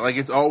say that, like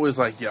it's always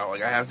like, yo,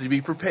 like I have to be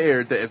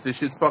prepared that if this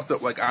shit's fucked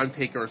up, like I'm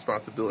taking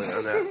responsibility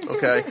on that.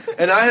 Okay,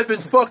 and I have been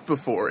fucked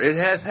before. It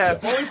has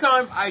happened. Only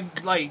time I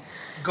like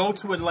go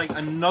to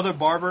another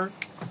barber,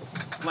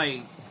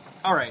 like,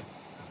 all right,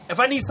 if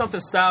I need something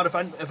styled,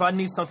 if I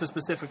need something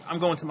specific, I'm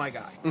going to my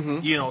guy. Mm-hmm.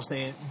 You know what I'm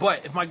saying?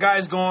 But if my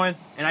guy's going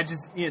and I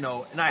just, you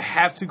know, and I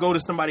have to go to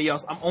somebody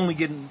else, I'm only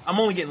getting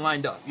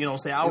lined up. You know what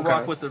I'm saying? I'll Okay.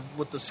 rock with the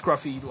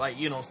scruffy, like,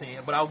 you know what I'm saying,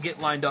 but I'll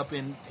get lined up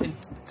and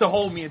to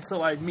hold me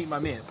until I meet my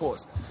man.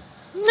 Pause.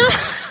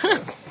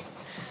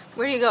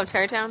 Where do you go,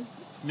 Tarrytown?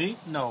 Me?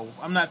 No,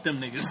 I'm not them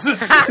niggas. Nah,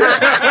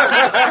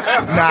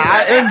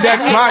 I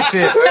index my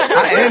shit.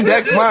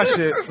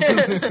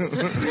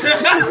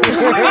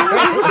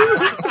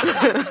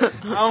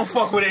 I don't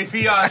fuck with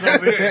APIs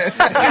over here.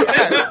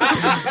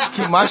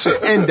 Keep my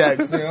shit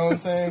indexed. You know what I'm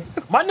saying?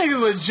 My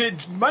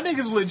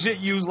niggas legit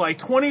use like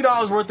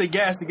 $20 worth of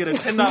gas to get a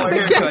 $10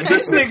 haircut.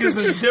 These niggas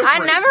is different. I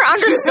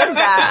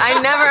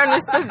never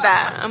understood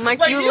that. I'm like,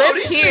 you yo, live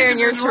these here niggas and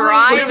you're is really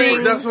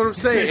driving. That's what I'm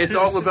saying. It's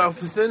all about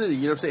vicinity.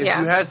 You know what I'm saying?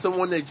 Yeah.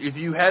 If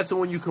you had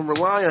someone you can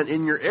rely on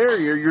in your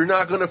area, you're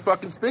not going to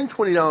fucking spend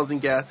 $20 in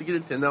gas to get a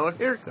 $10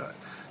 haircut.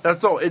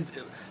 That's all.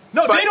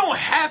 No, But- they don't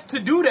have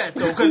to do that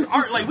though, because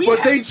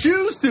But they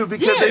choose to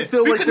because they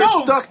feel like they're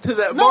stuck to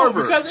that no,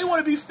 barber. because they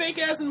want to be fake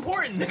ass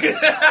important.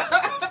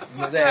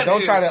 Yeah,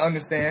 don't try to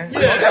understand.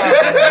 Don't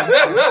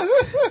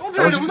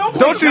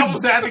Don't you-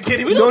 devil's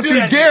advocate. We Don't do you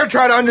that. dare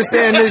try to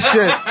understand this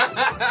shit.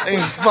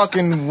 Ain't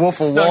fucking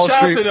Wolf of No, Wall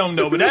shout out to Street. them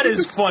though, but that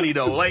is funny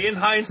though. Like in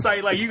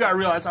hindsight, like you gotta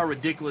realize how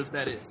ridiculous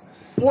that is.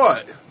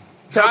 What?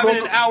 Driving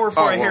an hour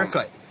for a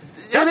haircut.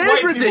 That's is white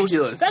people's-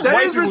 ridiculous. That's That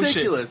white is people's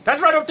ridiculous. Shit.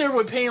 That's right up there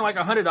with paying like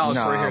 $100 for a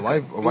Nah,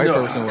 haircut. a white No.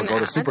 person would go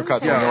to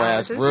Supercuts on your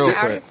ass Does it real take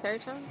an hour to quick. get to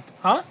Tarrytown?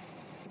 Huh?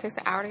 It takes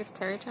an hour to get to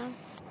Tarrytown?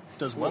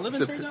 Does what live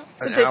in Tarrytown?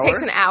 So An it takes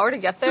hour? an hour to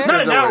get there?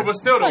 Not an no hour, way. but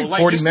still though. Like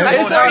 40 you're still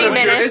minutes? going out 40 of-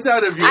 minutes. It's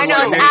out of your I know,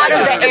 it's way. out of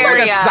the It's like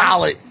area. a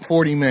solid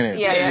 40 minutes.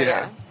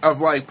 Yeah. Of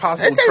like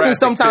possible. It takes me traffic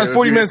sometimes to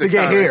 40 be minutes to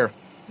get time. here.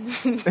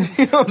 You know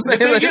what I'm saying?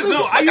 The thing is,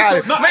 no, I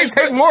used to. No, It may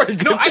take more to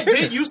get No, I there.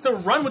 did used to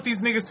run with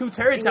these niggas to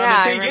Tarrytown. Yeah, the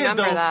I thing is,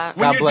 remember though, that.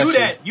 when God you bless do you.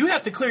 that, you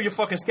have to clear your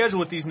fucking schedule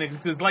with these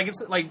niggas because, like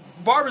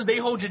barbers, they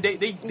hold your day.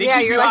 They Yeah,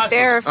 keep you're you like hostage.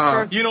 there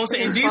for You know what I'm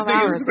saying? And these 12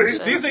 hours and niggas,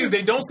 shit. these niggas,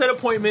 they don't set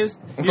appointments.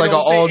 It's You like know an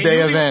what I'm saying? all-day And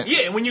usually- event. Yeah,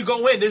 and when you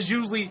go in, there's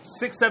usually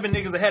 6-7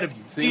 niggas ahead of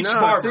you. See, each nah,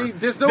 barber. see,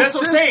 there's no That's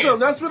what I'm saying. system.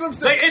 That's what I'm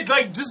saying.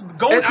 Like just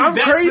going And to I'm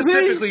that crazy.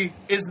 specifically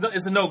is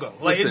a no go.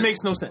 Like Listen, it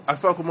makes no sense. I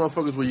fuck with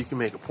motherfuckers where you can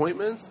make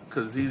appointments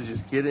because these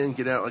just get in,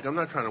 get out. Like I'm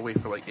not trying to wait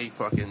for like 8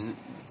 fucking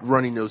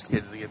running those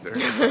kids to get their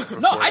hair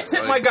done. No, I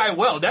tip my guy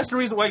well. That's the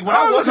reason why when I'm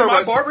I go not to talking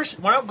my about- barber,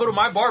 when I go to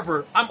my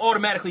barber, I'm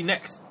automatically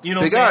next. You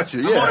know They what I'm got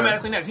saying? you, I'm yeah.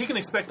 automatically next. He can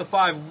expect the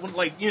 5,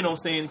 like, you know what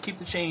I'm saying, keep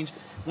the change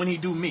when he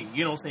do me.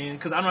 You know what I'm saying?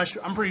 Because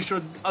I'm pretty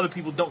sure other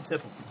people don't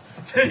tip him.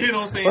 You know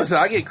what I'm saying? Listen,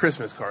 I get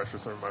Christmas cards for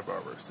some of my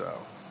barbers, so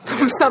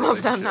Some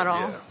of them, not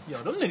all. Yo,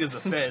 them niggas are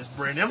feds,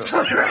 Brandon. I'm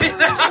telling you right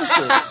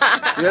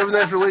now. We have a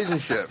nice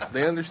relationship.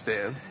 They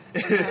understand.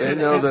 They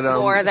know that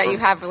I'm Or that you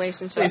have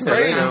relationships It's with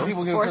crazy. them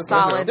People give for Christmas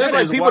solid. There's That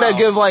like is people that wild.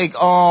 give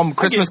like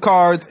Christmas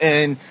cards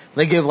and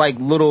they give like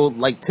little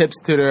like tips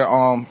to their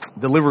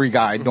delivery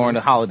guy during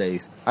the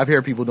holidays. I've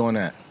heard people doing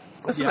that.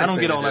 That's a Yeah, I nice don't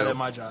thing get all to that do. at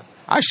my job.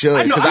 I should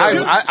I know, because I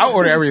do. I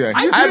order everything.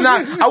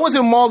 I went to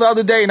the mall the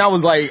other day and I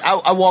was like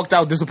I walked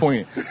out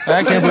disappointed.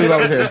 I can't believe I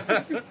was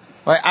here.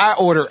 Like I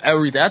order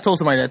everything. I told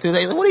somebody that too.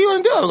 They like, what are you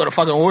gonna do? I'm gonna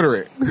fucking order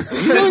it.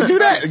 You really do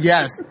that?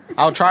 Yes.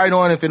 I'll try it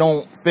on. If it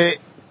don't fit,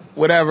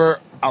 whatever,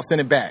 I'll send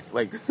it back.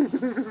 Like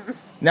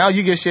now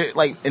you get shit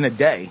like in a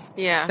day.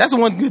 Yeah. That's the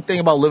one good thing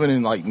about living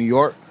in like New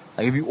York.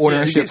 Like if you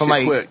ordering Yeah, you shit get from shit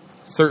like quick.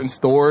 certain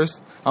stores,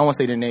 I don't want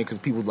to say their name because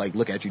people like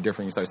look at you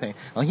different. You start saying,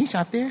 "Oh, he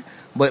shop there,"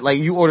 but like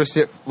you order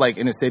shit like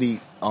in the city,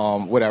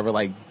 whatever,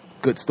 like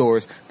good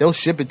stores, they'll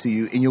ship it to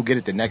you and you'll get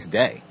it the next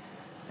day.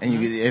 And you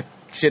get, if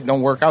shit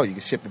don't work out, you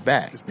can ship it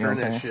back. Just You know turn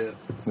what I'm that saying?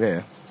 shit.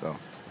 Yeah. So,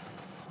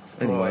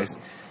 anyways,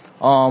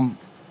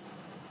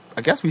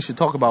 I guess we should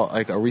talk about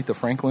like Aretha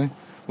Franklin.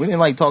 We didn't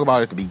like talk about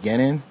it at the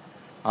beginning.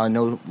 I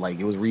know like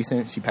it was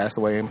recent. She passed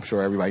away. I'm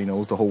sure everybody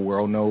knows. The whole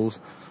world knows.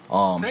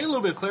 Can I get a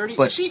little bit of clarity?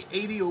 but- Was she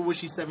 80 or was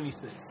she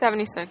 76?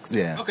 76.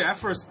 Yeah. Okay,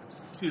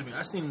 excuse me,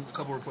 I've seen a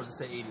couple reports that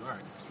say 80. All right.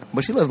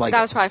 But she lived like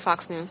That was probably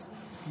Fox News.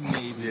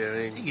 Maybe. Yeah,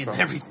 they They getting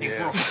fucking- everything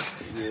yeah. wrong.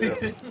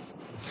 Yeah.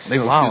 they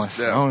lying. Just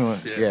I that don't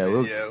even, shit, yeah. man.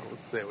 we'll- Yeah,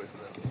 let's stay away from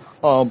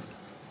that.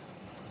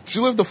 She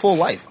lived a full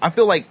life. I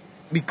feel like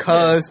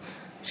because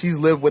she's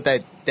lived with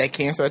that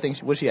cancer. I think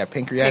she had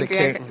pancreatic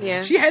Pancreatic, cancer.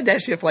 yeah. She had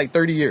that shit for like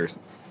 30 years.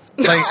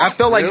 Like I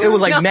feel like it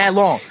was like No. mad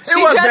long. It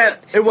She was just- mad.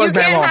 It was you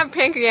mad can't long. have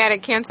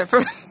pancreatic cancer for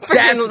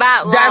That's-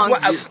 that long. that's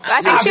what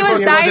I think she was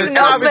obviously it wasn't-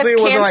 diagnosed obviously it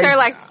with wasn't cancer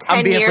like I'm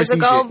 10 being years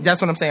facetious. ago.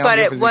 That's what I'm saying. I'm But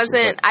being it facetious,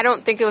 wasn't. but- I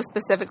don't think it was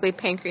specifically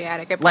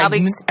pancreatic. It like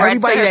probably spread to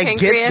everybody her that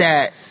pancreas. gets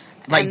that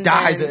like and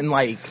dies then- in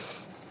like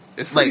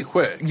It's pretty like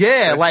quick.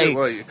 Yeah, That like, shit,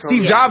 it comes-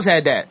 Steve Jobs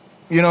had that.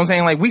 You know what I'm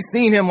saying? Like we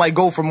seen him like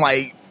go from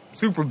like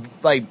super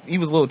like he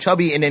was a little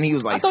chubby and then he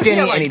was I like thought she skinny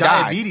had like and he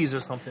died. diabetes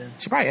or something.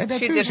 She probably had that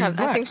She too. did was have. I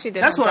black. think she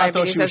did. That's have what I thought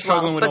diabetes she was as well,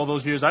 struggling with but all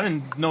those years. I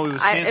didn't know it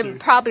was I, cancer. it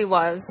probably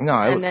was. No,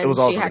 and then it was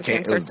she also had the,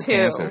 cancer it was the too.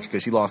 cancer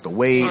because she lost the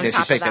weight On and she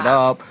top of picked it that.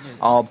 up.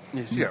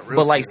 Yeah, she got real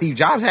But like skinny. Steve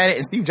Jobs had it,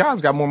 and Steve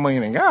Jobs got more money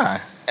than God,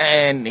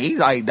 and he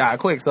like died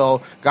quick.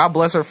 So God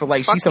bless her for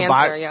like Fuck she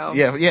survived. cancer,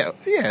 yo.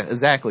 Yeah,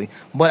 exactly.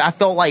 But I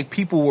felt like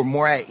people were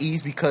more at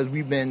ease because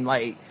we've been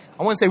like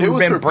I wouldn't say It we've was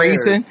been prepared.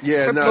 bracing.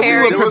 Yeah, no,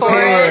 Preparing it was, for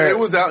it. It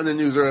was out in the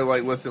news earlier,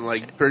 like, listen,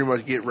 like, pretty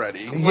much get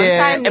ready. Once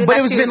I knew but that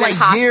it was she been was in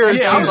like years. hospice,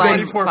 Yeah, I I was was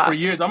ready like, for it for fuck.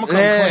 years. I'm gonna come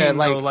Yeah, clean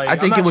like, though. Like I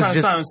think I'm it not was trying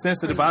just- to sound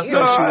insensitive. I No,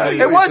 thought she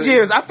was. It was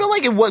years. I feel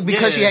like it was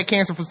because she Yeah. had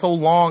cancer for so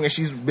long and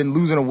she's been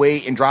losing the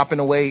weight and dropping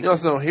the weight. You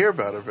also don't hear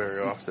about her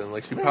very often.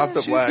 Like, she popped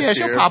up last year. Yeah,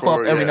 she'll pop up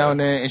for- every yeah. now and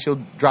then, and she'll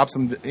drop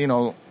some,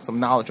 some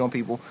knowledge on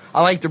people.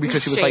 I liked her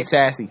because she was like Shade.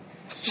 sassy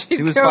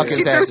She was threw- fucking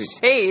she sassy.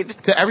 threw shade.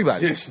 to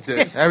everybody. Yeah, she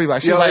did. Everybody.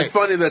 She Yo, was like, it's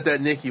funny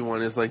that Nicki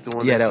one is like the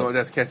one Yeah,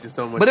 that's catching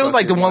so much. but it was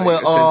like the fucking, one with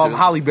attention.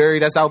 Holly Berry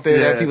that's out there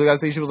that Yeah. people got to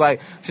see. She's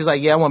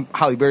like, yeah, I want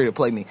Holly Berry to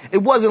play me. It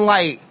wasn't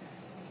like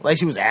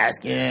she was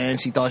asking.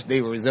 She thought they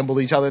resembled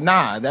each other.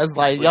 Nah, that's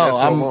like, Well, yo, that's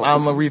so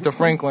I'm long. Aretha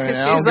Franklin. So and I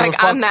she's don't give a like,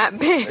 fuck. I'm that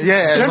bitch. Yeah,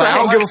 it's Jennifer like, I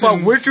don't give a fuck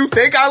Hudson. what you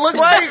think I look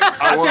like.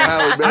 I want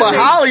Halle Berry. But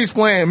Holly's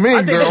playing me,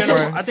 I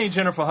girlfriend. think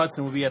Jennifer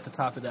Hudson would be at the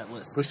top of that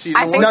list. But she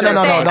I think No.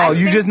 I You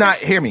think- just not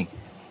hear me.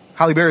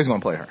 Holly Berry's gonna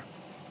play her.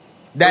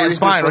 That is Aretha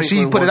fine. Or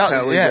she Franklin put it wants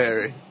out. Halle yeah.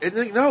 Berry.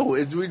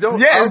 We don't.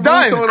 Yeah, our it's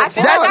done. boots on I a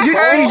feel That's- like I you-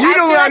 heard. see, you I don't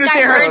feel like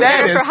understand her I heard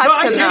status. Jennifer No, I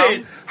Hudson get though.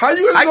 it. How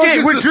you I gonna get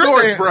go what against the you're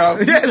source, saying. bro? Yeah,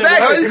 You said, exactly.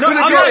 how you No,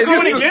 gonna I'm get not against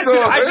going the against it.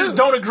 I source? just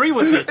don't agree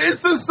with it.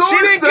 It's the source. She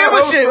didn't give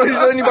a shit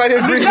if anybody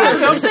agreed with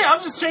Exactly. I'm it. saying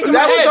I'm just shaking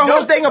That my was head. the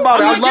whole No, thing about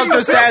it. I'm I not loved getting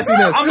her defensive.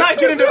 sassiness. I'm not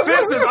getting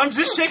defensive. I'm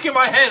just shaking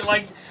my head.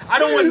 Like I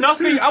don't want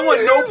nothing. I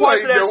want no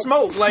parts of that Nope.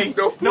 smoke. Like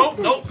Nope.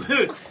 nope.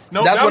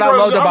 No, That's that what I bros-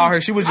 loved I'm- about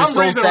her. She was just I'm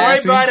so raising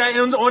sassy. right by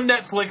that on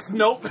Netflix.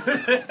 Nope.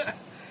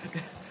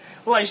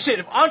 Like shit,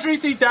 if Andre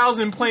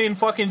 3000 playing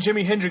fucking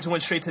Jimi Hendrix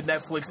went straight to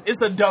Netflix,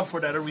 it's a dub for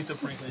that Aretha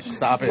Franklin shit.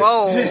 Stop it.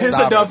 Whoa. It's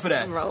Stop a dub it. for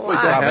that. Wait, Relax.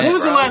 that When happened?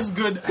 was the last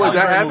good Wait, Halle that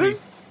Berry happened? movie?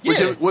 Yeah. Wait.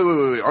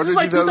 It was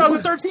like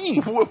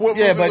 2013. What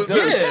Yeah, movie but was that?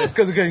 Yeah. it's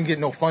because it couldn't get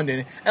no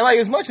funding. And like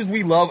as much as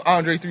we love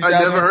Andre 3000,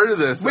 I never heard of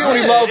this. We only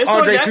Yeah, love it's on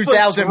Andre Netflix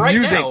 3000 right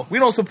music. now. We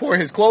don't support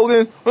his clothing.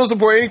 We don't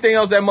support anything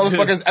else that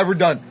motherfucker's ever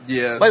done.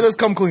 Yeah. Like let's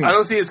come clean. I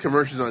don't see his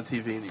commercials on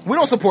TV anymore. We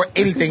don't support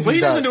anything But he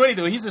he does. doesn't do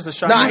anything. He's just a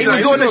shot. Nah, he No, was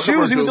he's doing the doing shoes. He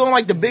was commercials. doing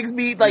like the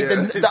Bigsby, like Yeah.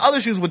 the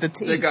other shoes with the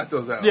T. They got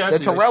those out. Yeah. the I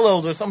see that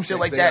Torellos or some shit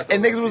like They that. got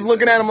And those niggas was out.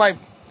 looking at him like,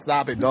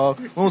 stop it, dog.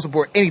 We don't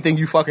support anything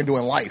you fucking do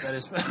in life. That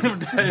is, that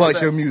is But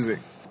facts. your music.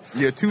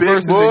 Yeah, two Big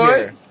verses boy. a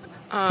year.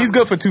 He's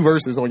good for 2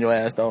 verses on your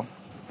ass though.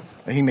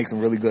 And he makes them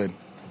really good.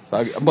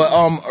 So but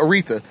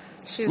Aretha,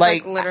 She's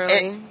Like,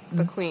 literally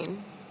the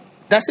queen.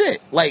 That's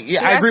it. Like, yeah,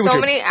 She I has agree with so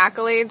you. many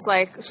accolades.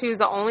 Like, she was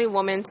the only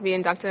woman to be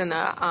inducted in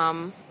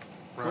the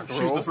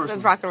She was the first the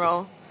one. rock and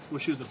roll. Well,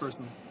 she was the first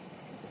one.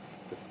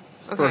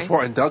 Okay. First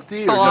what,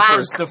 inductee or Black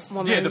just first?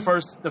 woman.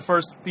 The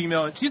first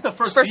female. She's the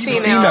first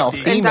female Female.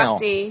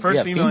 inductee. First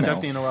Yeah, female female.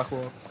 inductee in the Rock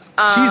World.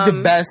 She's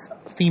the best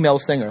female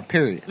singer,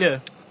 period. Yeah.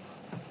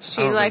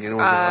 She I don't like think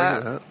anyone can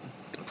argue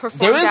that.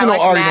 performed There is at no like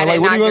argument. mad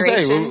Like, what are you gonna say?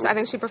 inaugurations. I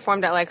think she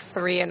performed at like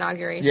 3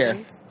 inaugurations. Yeah.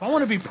 If I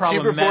want to be She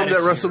problematic, performed at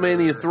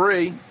WrestleMania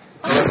 3.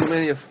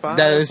 WrestleMania 5.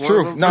 That is one true.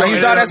 of them. No,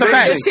 he's not. That's a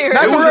fact. Serious.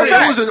 That's It a was, real it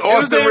fact. was an was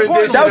awesome the important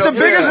rendition. That was the of-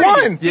 biggest yeah.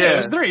 one. Yeah, Yeah. it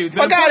was 3. The Fuck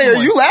out of important here.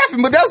 one. You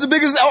laughing, but that was the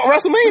biggest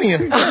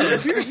WrestleMania.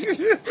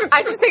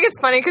 I just think it's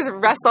funny because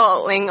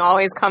wrestling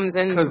always comes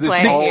into Because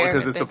play here.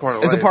 it's a part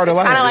of It's a life. part of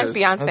life. Kind of It like is.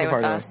 Beyonce That's a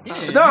part with of us.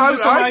 life. so. No, I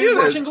Somebody get it.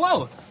 watching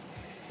Glow.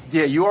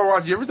 Yeah, you are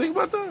watching everything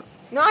about that?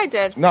 No, I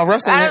did. No,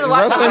 wrestling- I didn't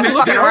watch wrestling- all the Look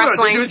fucking Hold on,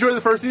 wrestling. Did you enjoy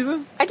the first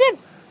season? I did.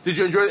 Did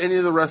you enjoy any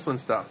of the wrestling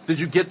stuff? Did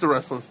you get the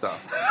wrestling stuff?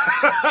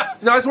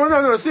 No, I just want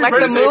to know. Like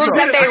the moves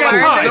that they learned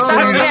and No, stuff.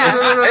 no,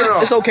 no,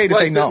 Yeah. It's okay to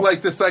like say no.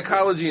 Like the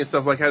psychology and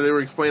stuff, like how they were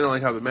explaining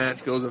like how the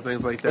match goes and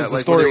things like that. It's the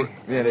like story. when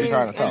Yeah, they're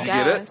trying to tell. I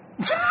get it?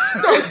 guess.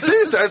 No,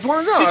 seriously, I just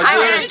want to know. I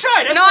mean, She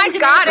tried. That's no, what I we can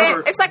got ask her.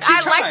 it. It's like She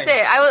I tried. liked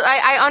it.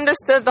 I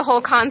understood the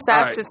whole concept.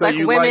 All right, It's so like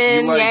you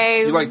women, you liked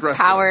yay, wrestling.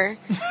 power.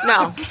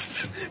 No,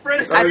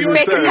 Brandon, that's you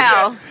fake said as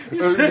hell.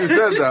 You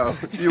said though.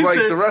 You like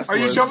the Are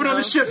wrestling. you jumping on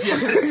the ship yet?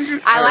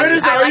 I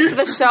liked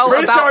the show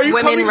Brandon, about are you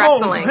women coming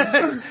wrestling.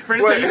 home?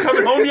 Brandon, are you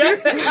coming home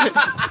yet?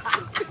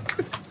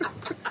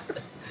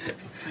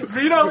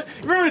 You know,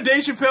 remember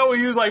Dave Chappelle when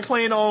he was like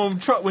playing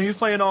truck when he was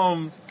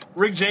playing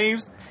Rick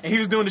James and he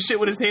was doing the shit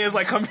with his hands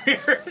like come here.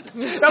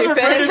 That's what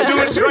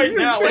Brandon's doing right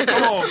now. Like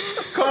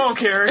come on,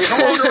 Carrie,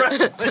 come on to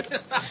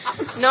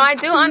wrestling. No, I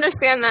do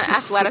understand the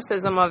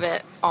athleticism of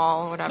it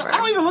all. Whatever. I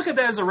don't even look at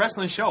that as a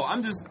wrestling show.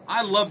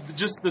 I love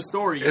just the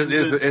story. It's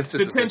just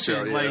the a tension.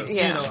 show, yeah. Like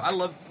Yeah. you know, I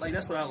love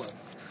that's what I love.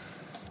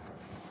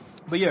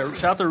 But yeah,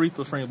 shout out to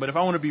Aretha Franklin. But if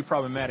I want to be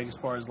problematic as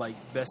far as like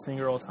best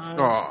singer all time,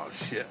 Oh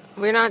shit!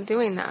 We're not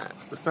doing that.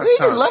 It's not You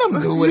time. can let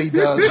him do what he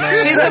does,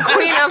 man. She's the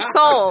queen of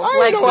soul.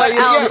 Like know what why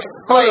you- else?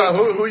 Hold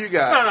on, who you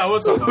got? no,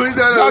 what's up? Who you No,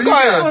 got? go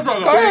ahead. What's Go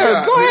up?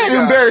 ahead. Go ahead and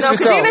Yeah. embarrass No, because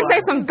yourself. you're gonna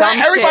say some dumb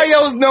Everybody shit.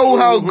 else know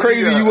how Who you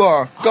crazy got? you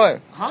are. Go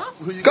ahead. Huh?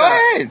 Who you Go got?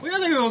 ahead. What do you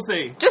think you're gonna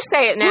say? Just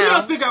say it Who do y'all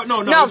now. think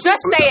no,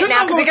 Just say it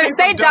now, 'cause you're gonna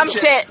say dumb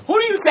shit. Who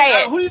do you think?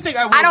 Say it. Who do you think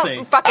I will I say?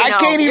 don't fucking know. I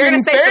can't You're even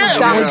gonna say some fathom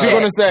dumb what shit. you're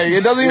going to say.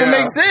 It doesn't even Yeah.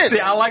 make sense. See,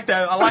 I like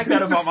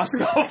that about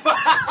myself.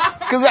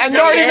 Because I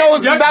already know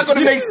it's not going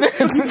to make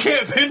sense. You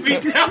can't pin me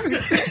down.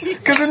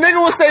 Because the nigga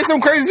will say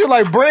some crazy shit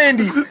like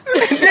Brandy. And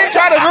then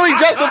try to really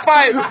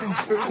justify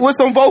it with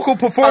some vocal I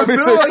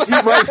performances. feel like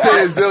he might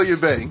say Azealia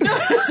Banks.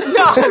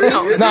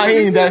 No. Nah, he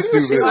ain't that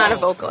stupid. She's not a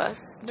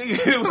vocalist.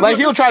 Like,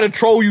 he'll try to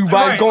troll you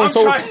by Right, going I'm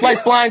so, trying-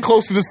 like flying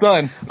close to the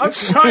sun. I'm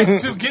trying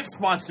to get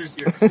sponsors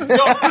here. Yo.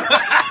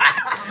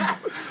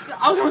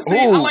 I was gonna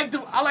say Ooh.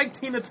 I like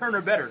Tina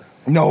Turner better.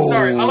 No.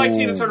 Sorry, I like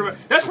Tina Turner better.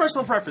 That's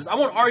personal preference. I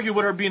won't argue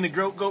with her being the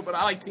goat, but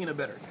I like Tina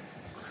better.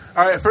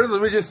 All right, first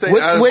let me just say,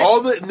 Wait, out of wait.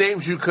 all the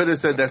names you could have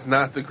said, that's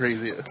not the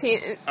craziest.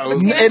 Tina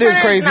It is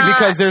crazy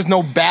because there's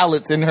no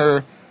ballots in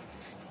her.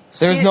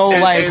 There's no,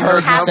 like, and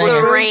her has singing.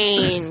 the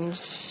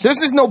range. There's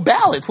just no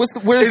ballots. Where's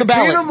the Is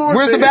ballot? Tina more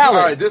Where's the famous? All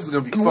right, ballot? this is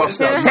gonna be fucked She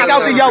doesn't up. Take have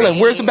out the yelling.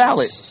 range. Where's the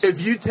ballot? If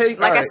you take,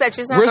 Like all I right, said,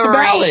 she's not Where's the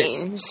ballot?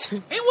 range.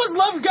 Ain't What's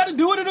Love got to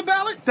do with it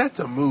about it? that's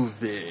a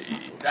movie.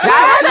 That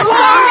was a song.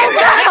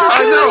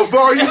 I know, but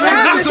are you It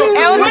was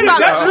a Wait, song,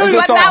 that's really a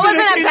but that song.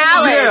 wasn't a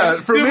ballad.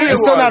 Yeah, for me,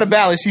 It's still not a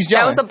ballad. She's That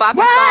yelling. was a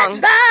bopping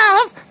song.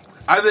 Love.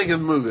 I think it's a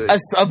movie.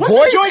 A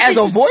voice joint as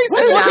a she- voice?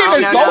 It wasn't No,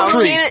 even no, no.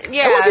 sultry.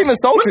 Tina- It wasn't even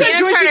sultry. Tina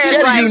Turner She is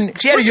had,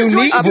 like she had a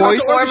unique a voice.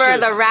 performer,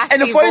 the raspy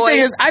And the funny thing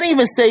voice. is, I didn't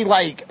even say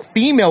like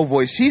female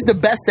voice. She's the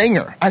best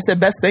singer. I said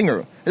best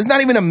singer. It's not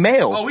even a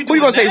male. Oh, we Who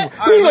you gonna doing say? that?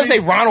 Who you All gonna right, say?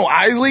 Ronald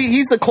Isley?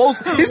 He's the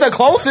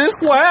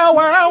closest. Wow,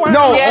 wow, wow.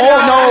 No,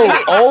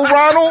 Yeah, old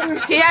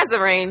Ronald. He has the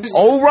range.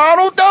 Old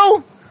Ronald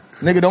though.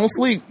 Nigga, don't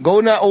sleep. Go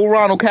in that old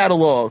Ronald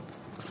catalog.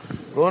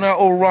 Go in that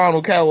old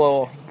Ronald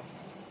catalog.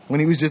 When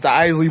he was just the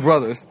Isley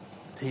brothers.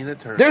 Tina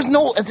Turner. There's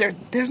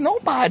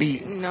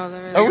nobody. No,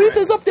 there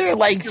Aretha's up there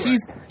like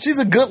she's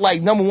a good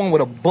like number one with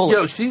a bullet.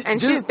 Yo, she's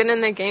been in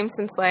the game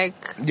since like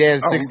Yeah,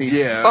 60s.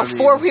 Yeah,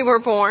 before we were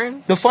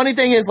born. The funny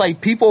thing is,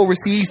 like, people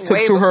overseas took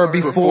Way to her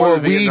before. before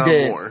the we Vietnam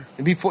did.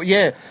 War.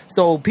 Yeah.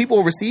 So people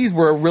overseas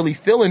were really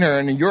feeling her,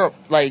 and in Europe,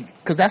 like,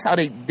 because that's how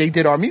they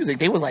did our music.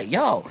 They was like,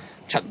 yo,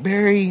 Chuck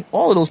Berry,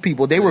 all of those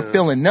people, they were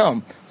feeling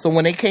them. So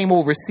when they came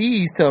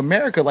overseas to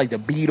America, like the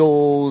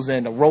Beatles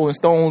and the Rolling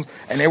Stones,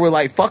 and they were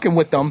like fucking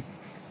with them,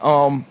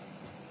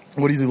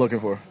 what is he looking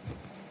for?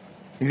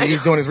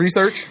 He's doing his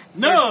research?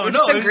 No, We're no.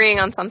 just it's- agreeing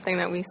on something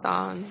that we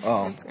saw on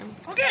Oh.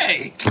 Instagram.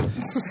 Okay.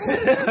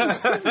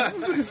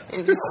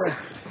 And just-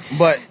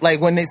 But like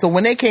when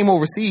they came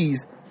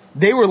overseas,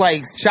 they were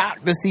like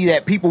shocked to see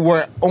that people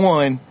weren't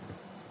on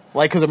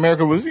Like, because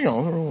America was,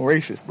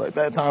 racist at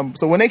that time.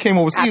 So when they came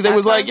overseas, At they that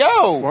was like, time?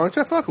 yo, Why aren't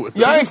you fucking with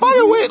y'all them? ain't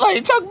fucking with,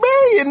 like, Chuck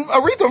Berry and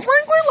Aretha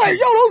Franklin. Like,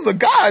 yo, those are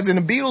gods. And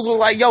the Beatles were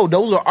like, yo,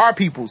 those are our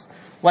peoples.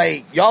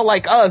 Like, y'all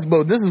like us,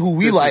 but this is who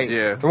we like.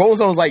 yeah. The Rolling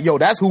Stones was like, yo,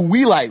 that's who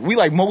we like. We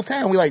like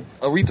Motown. We like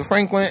Aretha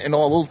Franklin and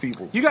all those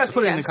people. You guys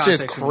put it in the It's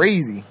context. just for me.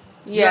 crazy. You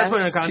guys Yes. put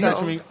it in the context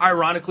So- for me.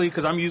 Ironically,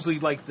 because I'm usually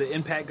like the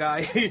impact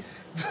guy.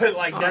 But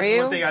like that's you?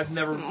 one thing I've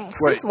never.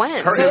 Since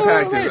when? Her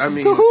impact is, I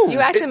mean, To who? You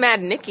acting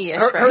mad Nicky-ish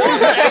her- right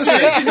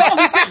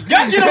now.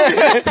 Y'all get over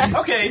here.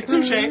 Okay,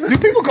 touche. Do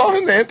people call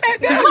him the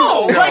Impact guy?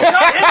 No, like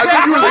I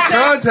think you were the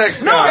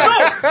context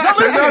guy. No,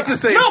 They're not the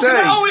same no, because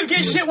thing. I always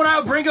get shit when I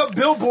bring up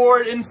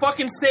Billboard and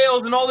fucking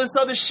sales and all this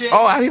other shit.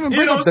 Oh, I didn't even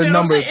bring know up what the I'm saying?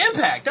 I'm numbers. saying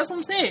impact. That's what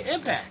I'm saying.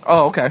 Impact.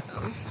 Oh, okay.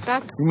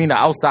 That's You mean the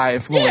outside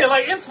influence? Yeah,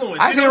 like influence.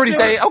 I you can know already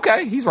what I'm say, saying?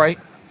 okay, he's right.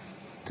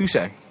 Touche.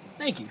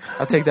 Thank you.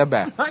 I'll take that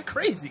back. Not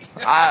crazy.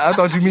 I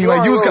thought you mean You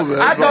like you was. are wrong,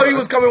 man. I thought he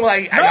was coming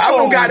like I'm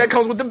No. the guy that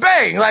comes with the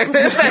bang. Like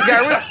that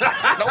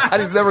guy.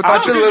 Nobody's never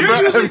thought No,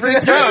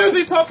 'cause you. you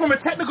usually talk from a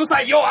technical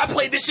side. Yo, I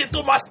played this shit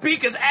through my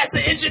speakers as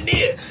an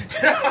engineer.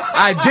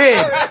 I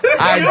did.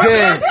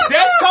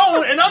 That's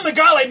tone, and I'm the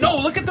guy like, no,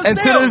 look at the And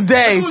to sales. this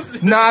day,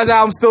 Who's- Nas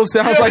album still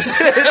sounds like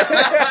shit.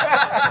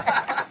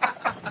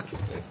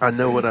 I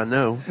know what I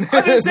know. I'm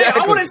just saying, I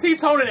Exactly. want to see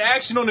Tone in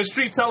action on the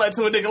street. Tell that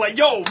to a nigga like,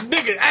 yo,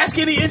 nigga, ask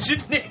any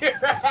engineer.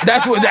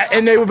 That's what that,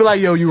 and they would be like,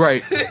 "Yo, you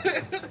right." See,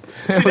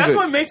 that's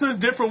what makes us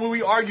different when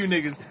we argue,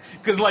 niggas.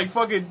 Because like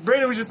fucking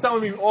Brandon was just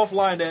telling me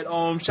offline that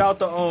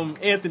shout out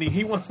to Anthony.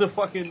 He wants to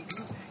smoke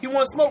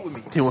with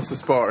me. He wants to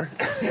spar.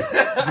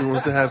 He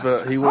wants to have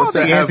a. He I don't wants to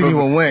think have Anthony a,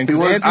 will win. he Because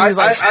wants- Anthony's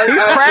like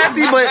he's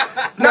crafty, but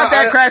not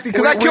that crafty.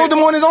 Because I killed him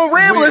on his own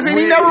ramblings and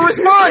he never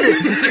responded.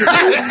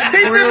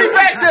 He sent me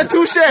back said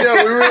touche.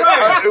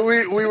 Yeah,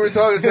 we were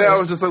talking today. I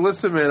was just like,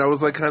 listen, man. I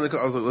was like, I was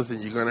like,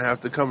 listen, you're gonna have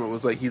to come. It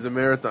was like, he's a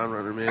marathon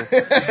runner, man. I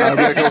was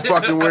like, go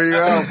fucking wear you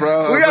out,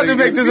 bro. We got to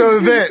make this an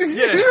event.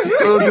 Yeah.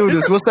 We'll do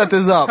this. We'll set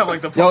this up. Have,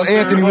 like, the Yo, poster,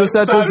 Anthony, we'll like,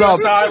 set side this by up.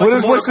 side, like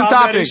What's the Mortal Kombat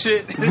topic? and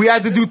shit. We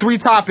have to do 3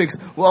 topics.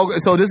 Well,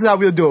 so this is how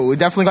we'll do it. We're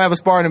definitely gonna have a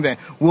sparring event.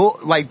 We'll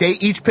they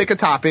each pick a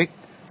topic,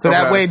 so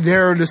that Okay. way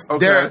they're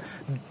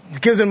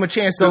gives them a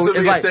chance. So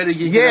it's like for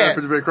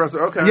the big crosser.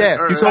 Okay, Yeah.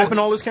 all right. You typing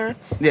all this, Karen?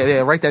 yeah,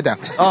 write that down.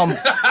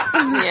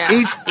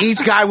 yeah.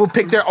 Each guy will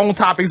pick their own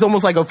topic. It's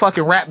almost like a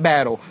fucking rap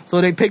battle.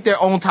 So they pick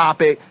their own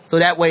topic, so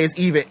that way it's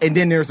even. And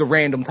then there's the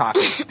random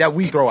topic that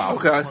we throw out.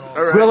 Okay, all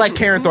right. We'll let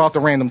Karen throw out the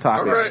random All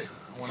topic. right.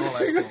 I want all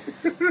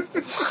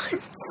that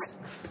stuff.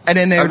 And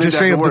then I they're think just that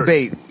straight can up work.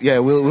 debate. Yeah,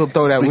 we'll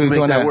throw that. We We're can make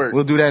doing that that. work.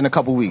 We'll do that in a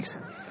couple weeks.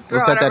 Throw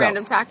We'll out set a that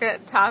random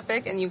up.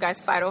 topic and you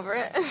guys fight over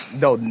it.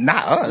 No,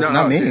 not us. No,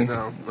 not me.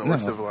 No, we're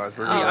civilized.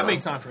 We're Yeah, I good.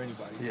 make time for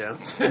anybody. Yeah.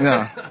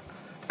 No.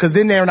 Because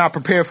then they're not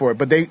prepared for it.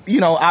 But they,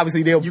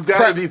 obviously they'll. You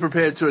gotta be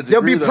prepared to a degree.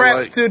 They'll be though, prepped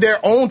like, to their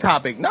own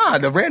topic. Nah,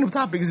 the random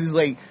topics is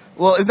like,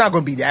 well, it's not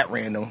going to be that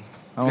random.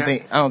 I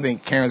don't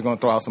think Karen's going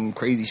to throw out some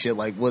crazy shit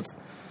like what's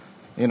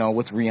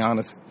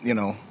Rihanna's,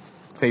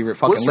 favorite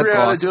fucking what's lip Rihanna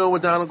gloss. doing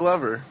with Donald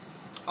Glover?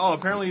 Oh,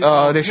 apparently.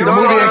 They should No,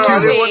 have movie in no,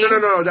 Cuba.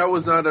 no, that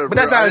was not a. But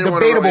that's not I a didn't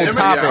wanna debatable rant.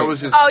 topic. Yeah, I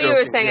was just Oh, you were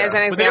joking, saying yeah. as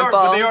an But they example.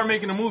 are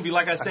making a movie.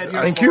 Like I said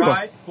here, In for Cuba.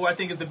 Ride, who I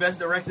think is the best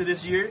director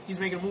this year. He's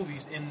making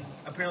movies, and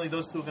apparently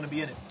those two are going to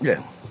be in it.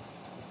 Yeah,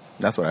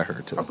 that's what I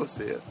heard too. I'll go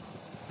see it.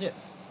 Yeah,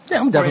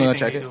 Yeah, I'm definitely gonna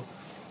check it. Do.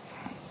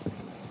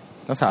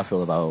 That's how I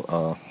feel about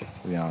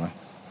Rihanna.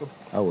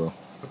 I will.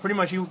 But pretty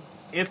much,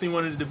 Anthony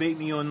wanted to debate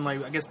me on,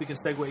 like, I guess we can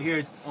segue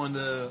here on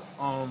the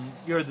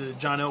you heard the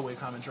John Elway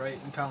comments, right?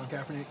 And Colin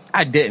Kaepernick.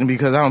 I didn't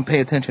because I don't pay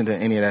attention to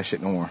any of that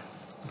shit no more.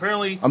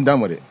 Apparently, I'm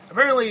done with it.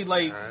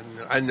 like.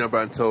 I didn't know about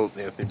it until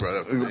Anthony brought it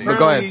up. to me. But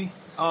go ahead.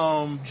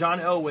 Apparently, John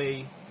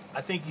Elway,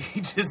 I think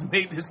he just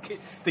made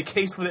the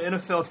case for the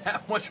NFL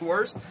that much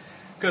worse.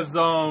 Because,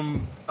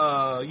 well,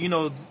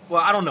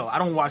 I don't know. I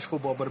don't watch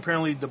football, but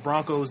apparently the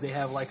Broncos, they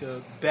have, like,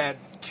 a bad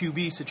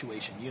QB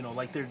situation.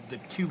 Like, the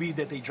QB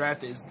that they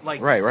drafted is,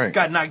 like, Right.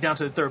 got knocked down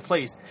to the 3rd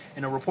place.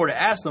 And a reporter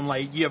asked him,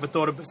 like, you ever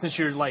thought of, since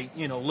you're, like,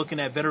 looking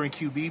at veteran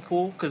QB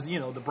pool, because,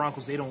 the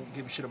Broncos, they don't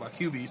give a shit about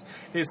QBs.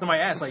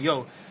 Somebody asked, like,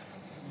 yo,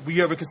 will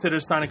you ever consider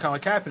signing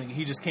Colin Kaepernick?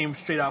 He just came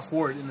straight out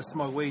for it in a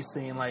smug way,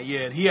 saying, like,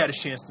 yeah, he had a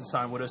chance to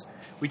sign with us.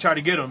 We tried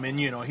to get him, and,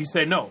 he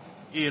said no.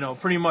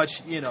 Pretty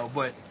much,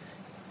 but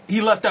he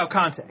left out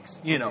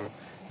context.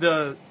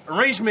 The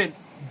arrangement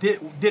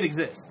did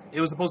exist. It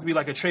was supposed to be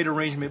like a trade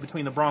arrangement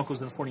between the Broncos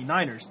and the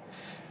 49ers.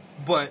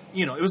 But,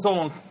 it was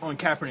all on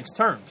Kaepernick's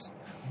terms.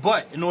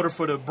 But in order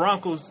for him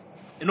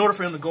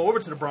to go over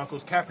to the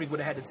Broncos, Kaepernick would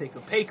have had to take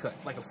a pay cut,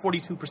 like a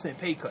 42%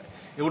 pay cut.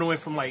 It would have went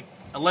from like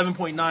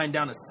 11.9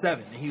 down to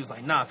 7. And he was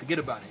like, nah, forget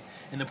about it.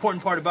 And the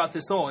important part about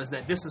this all is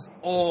that this is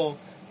all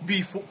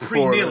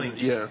pre-kneeling.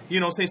 Yeah. You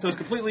know what I'm saying? So it's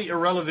completely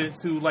irrelevant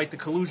to like the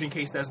collusion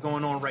case that's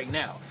going on right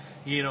now.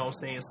 You know what I'm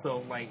saying?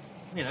 So like,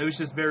 it was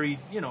just very,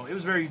 it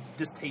was very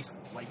distasteful.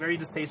 Like very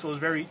distasteful. It was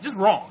very, just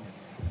wrong.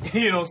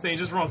 You know what I'm saying?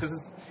 Just wrong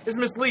because it's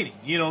misleading.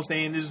 You know what I'm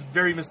saying? It's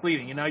very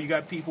misleading. You know, you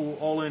got people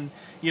all in,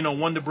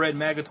 Wonder Bread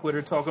MAGA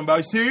Twitter talking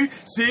about, see,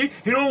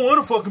 he don't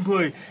want to fucking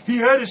play. He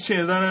had his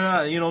chance.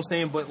 Nah. You know what I'm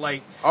saying? But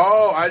like,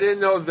 oh, I didn't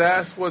know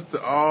that's what the.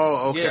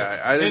 Oh, okay.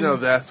 Yeah. I didn't know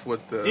that's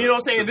what the. You know what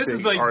I'm saying? the This is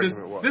big like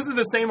argument was. this is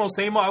the same old.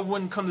 I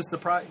wouldn't come to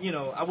surprise.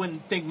 I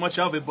wouldn't think much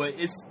of it, but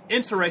it's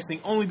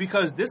interesting only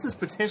because this is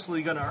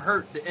potentially going to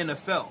hurt the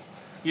NFL.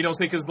 You know what I'm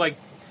saying? Because like.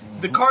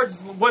 The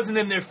cards wasn't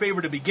in their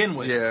favor to begin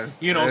with. Yeah.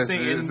 You know what I'm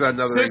saying? It's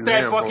another since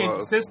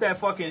example since that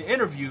fucking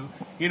interview,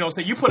 you know what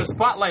I'm saying, you put a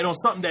spotlight on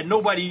something that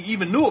nobody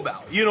even knew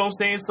about. You know what I'm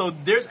saying? So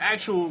there's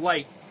actual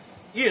like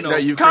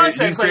that you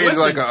context. created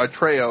listen, like a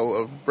trail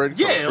of breadcrumbs.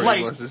 Yeah,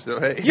 like, much to show,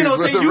 hey, you know what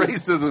I'm saying? the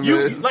racism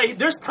is. Like,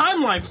 there's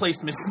timeline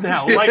placements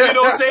now. Like, you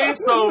know what I'm saying?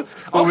 So, okay.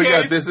 Well, we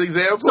got this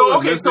example. So,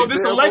 this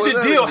alleged and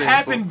that deal example.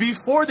 happened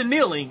before the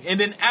kneeling, and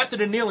then after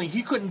the kneeling,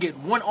 he couldn't get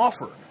one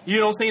offer. You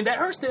know what I'm saying? That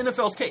hurts the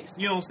NFL's case.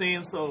 You know what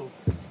I'm saying? So,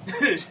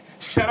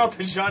 shout out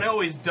to John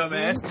Elway's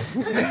dumbass.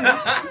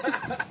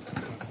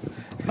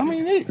 I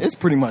mean, it's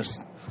pretty much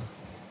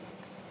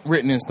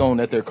written in stone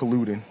that they're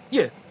colluding.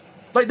 Yeah.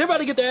 Like, they're about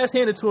to get their ass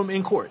handed to them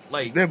in court.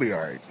 Like, They'll be all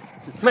right.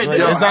 like,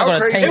 It's not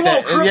going to taint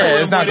that. Yeah,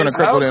 it's not going to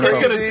cripple them.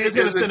 It's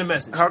gonna send a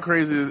message. How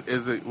crazy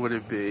would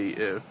it be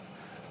if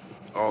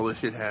all this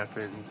shit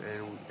happens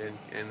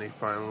and they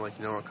finally like,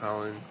 you know what,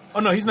 Colin? Oh,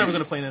 no, he's never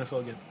going to play in the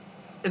NFL again.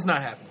 It's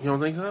not happening. You don't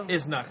think so?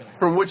 It's not going to happen.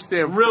 From which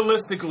standpoint?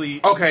 Realistically,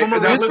 Okay, from a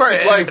that's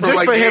realistic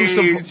just for him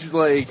to- age,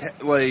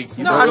 like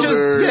No, I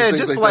older, just things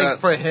just like like that.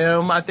 for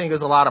him, I think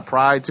it's a lot of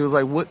pride too. It's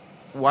like, what?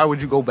 Why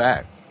would you go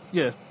back?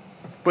 Yeah.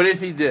 But if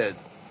he did,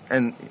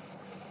 And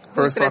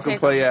first gonna fucking take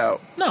play him?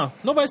 out. No,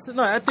 nobody's.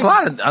 No, I think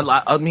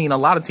a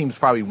lot of teams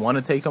probably want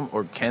to take him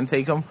or can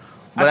take him.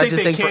 But I think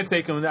just they think can't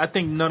take him. I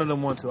think none of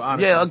them want to.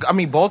 Honestly, Yeah, I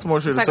mean Baltimore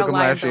should It's have like a took him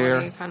last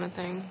liability year. kind of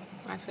thing,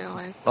 I feel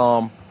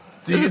like.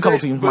 There's you a couple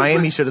think- teams. but-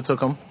 Miami should have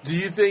took him. Do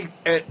you think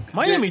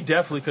Miami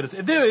definitely could have.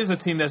 If there is a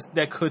team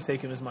that could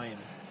take him, it's Miami.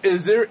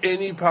 Is there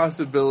any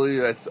possibility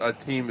that a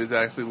team is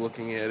actually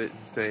looking at it and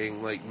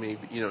saying, like, maybe,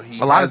 he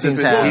A lot of hasn't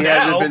teams been, have. he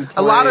hasn't been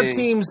A lot of playing.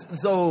 teams.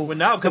 So But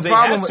now because the they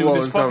problem had to, with-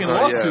 this in fucking some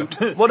kind,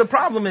 lawsuit. Well, the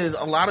problem is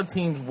a lot of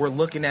teams were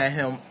looking at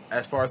him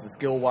as far as the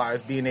skill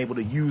wise, being able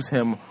to use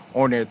him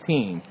on their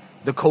team.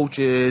 The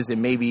coaches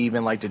and maybe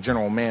even like the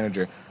general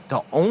manager.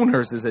 The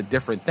owners is a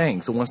different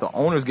thing. So once the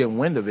owners get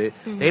wind of it,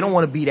 they don't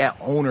want to be that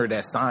owner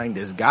that signed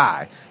this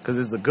guy because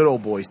it's the good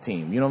old boys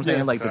team. You know what I'm saying?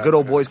 Yeah. Like the good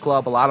old boys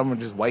club, a lot of them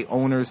are just white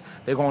owners.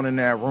 They're going in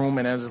that room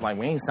and they're just like,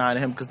 we ain't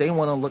signing him because they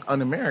want to look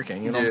un-American.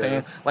 You know what I'm Yeah.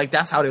 saying? Like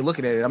that's how they're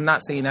looking at it. I'm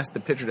not saying that's the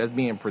picture that's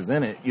being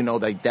presented.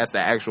 Like that's the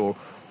actual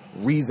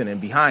reasoning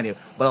behind it.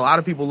 But a lot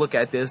of people look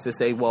at this to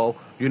say, well,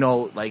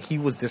 like he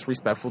was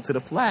disrespectful to the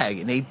flag,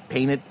 and they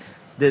painted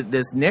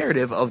this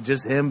narrative of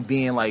just him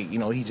being like,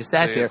 he just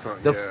sat there.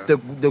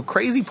 The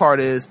crazy part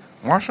is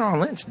Marshawn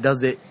Lynch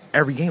does it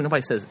every game.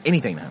 Nobody says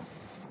anything to him.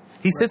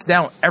 He sits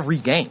down every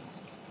game.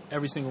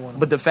 Every single one.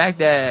 But the fact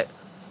that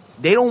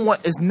they don't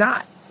want, it's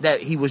not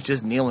that he was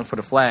just kneeling for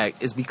the flag.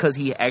 It's because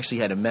he actually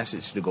had a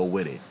message to go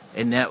with it.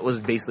 And that was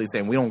basically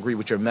saying, we don't agree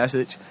with your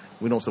message.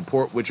 We don't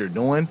support what you're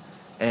doing.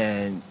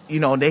 And,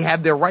 they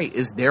have their right.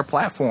 It's their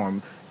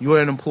platform. You're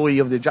an employee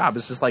of their job.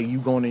 It's just like you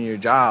going in your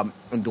job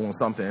and doing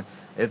something.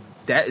 If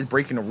that is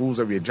breaking the rules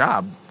of your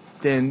job,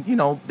 then,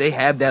 they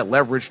have that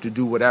leverage to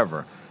do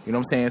whatever. You know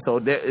what I'm saying? So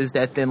there is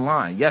that thin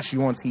line. Yes,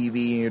 you're on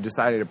TV and you're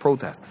deciding to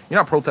protest. You're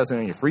not protesting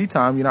in your free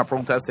time. You're not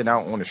protesting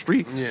out on the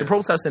street. Yeah. You're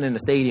protesting in the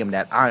stadium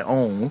that I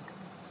own,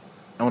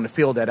 on the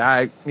field that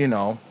I,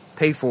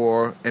 pay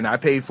for, and I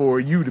pay for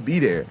you to be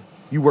there.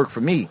 You work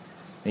for me.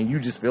 And you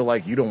just feel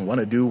like you don't want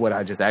to do what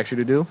I just asked you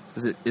to do.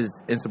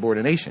 Is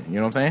insubordination. You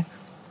know what I'm saying?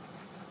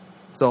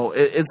 So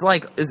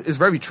it's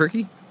very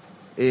tricky.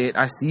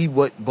 I see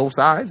both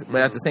sides,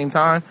 but at the same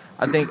time,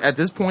 I think at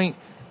this point,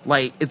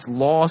 like it's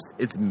lost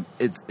its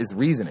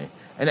reasoning,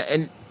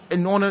 and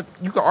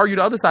you could argue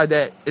the other side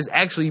that is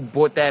actually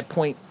brought that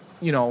point,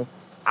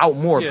 out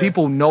more. Yeah.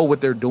 People know what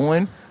they're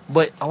doing,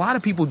 but a lot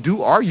of people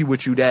do argue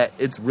with you that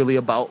it's really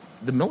about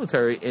the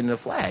military and the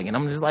flag, and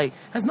I'm just like,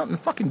 has nothing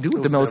to fucking do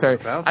with the military.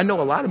 I know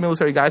a lot of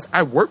military guys.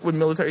 I work with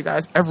military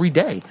guys every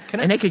day,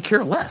 and they could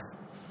care less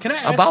Can I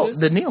ask about this?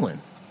 the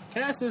kneeling.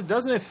 Can I ask this?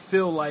 Doesn't it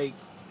feel like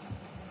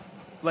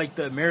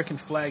the American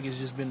flag has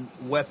just been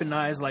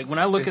weaponized? Like when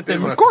I look at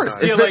them, Of course,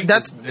 Yeah, like-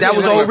 that was yeah, the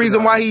like- whole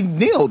reason why he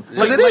kneeled,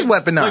 because it is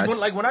weaponized.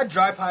 Like when I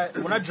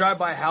drive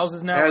by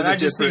houses now, Has and a I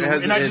just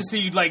different-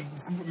 see like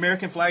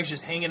American flags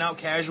just hanging out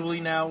casually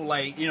now.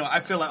 Like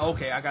I feel like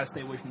okay, I gotta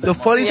stay away from that. The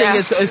funny Yeah.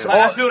 thing is, it's Like,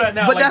 all. I feel that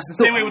now. But Like that's the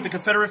same way with the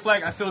Confederate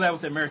flag. I feel that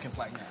with the American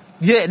flag now.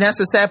 Yeah, and that's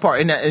the sad part,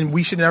 and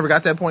we should never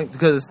got that point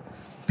because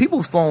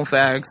people's flown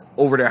flags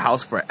over their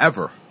house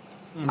forever.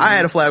 I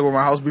had a flag over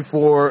my house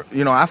before,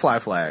 I fly a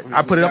flag.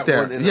 I put it up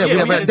there. got one in Yeah, our-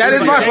 that Yeah,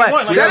 is we my had flag.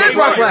 one, like, That day is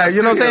my one. flag.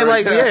 You know what I'm saying?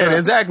 Like, Right. yeah,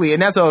 exactly.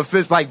 And that's a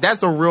official, like,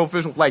 that's a real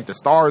official, like, the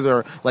stars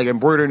are, like,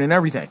 embroidered and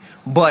everything.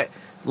 But,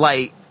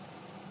 like,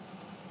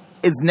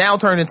 it's now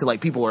turned into like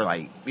people are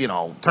like,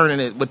 turning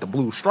it with the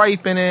blue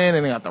stripe in it,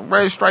 and they got the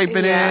red stripe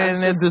in it,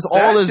 and it's just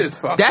all this.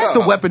 That's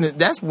the weapon.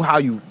 That's how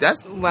you.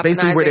 That's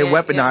basically where they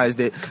weaponized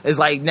it. It's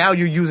like now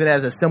you're using it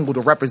as a symbol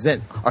to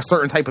represent a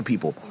certain type of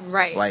people.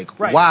 Right. Like,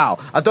 wow,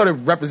 I thought it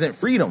represent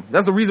freedom.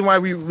 That's the reason why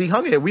we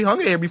hung it. We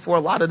hung it here before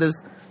a lot of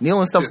this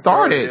kneeling stuff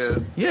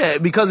started. Yeah,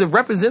 because it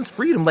represents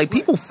freedom. Like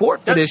people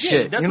fought for this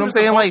shit. That's you know what I'm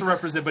saying? saying? Like, to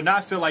represent, but now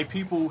I feel like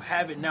people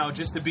have it now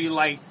just to be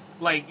like.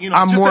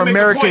 I'm just more to make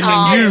American a point.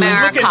 than you.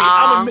 Look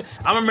at me.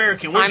 I'm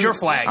American. Where's your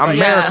flag? I'm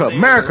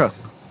America.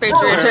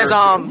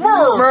 Patriotism.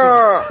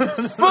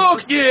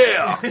 Fuck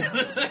yeah!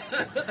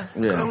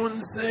 Yeah. I want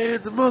to say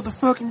it's a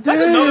motherfucking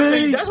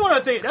day. That's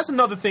another thing. That's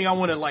another thing I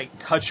want to like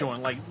touch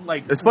on. Like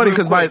it's funny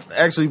because I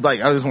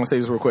just want to say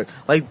this real quick.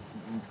 Like,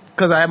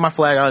 because I had my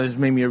flag out, it just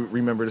made me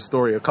remember the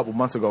story a couple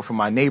months ago from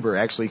my neighbor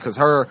actually, because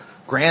her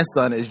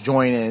grandson is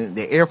joining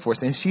the Air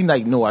Force, and she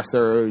like knew I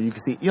served. You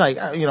can see,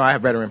 I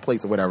have veteran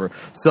plates or whatever.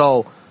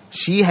 So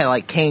she had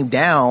like came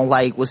down,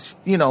 like was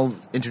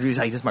introduced,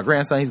 like, this is my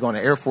grandson, he's going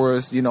to Air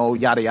Force,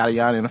 yada yada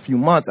yada in a few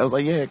months. I was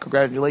like, yeah,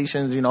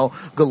 congratulations,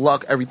 good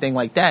luck, everything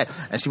like that.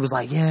 And she was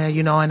like, yeah,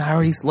 and I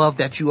always loved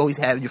that you always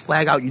had your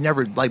flag out, you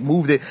never like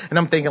moved it. And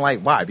I'm thinking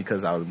like, why?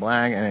 Because I was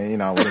black and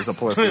what is a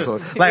plus?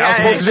 So like I was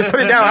supposed to just put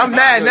it down. I'm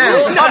mad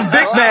now. I'm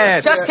big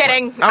mad. Just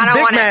kidding. I'm I don't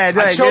big want mad.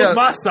 I chose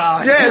my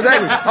side. Yeah,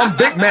 exactly. I'm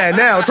big mad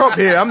now. Trump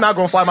here. I'm not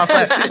gonna fly my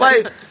flag.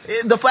 Like,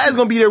 the flag's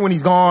gonna be there when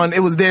he's gone. It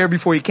was there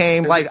before he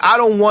came. Like, I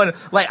don't want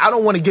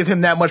to give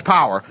him that much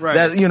power. Right.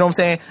 That, you know what I'm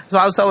saying? So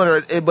I was telling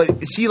her, but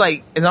she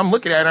like, and I'm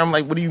looking at her, I'm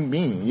like, what do you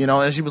mean?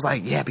 And she was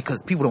like, yeah,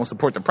 because people don't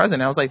support the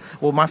president. I was like,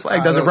 well, my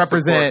flag doesn't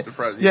represent.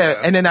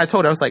 Yeah. And then I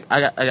told her, I was like,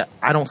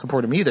 I don't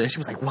support him either. And she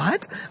was like,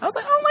 what? I was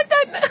like, I don't like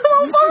that.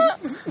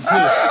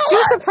 She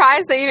was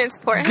surprised that you didn't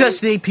support him. Because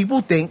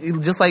people think,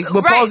 just like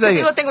what right, Paul said.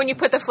 People think when you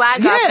put the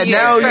flag up,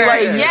 now you're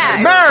like,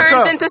 America. It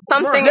turns into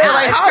something They're else.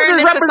 like, how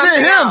does it represent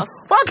him? Else.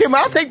 Fuck him.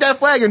 I'll take that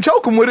flag and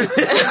choke him with it.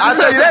 I'll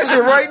tell you that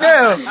shit right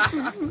now.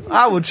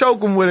 I will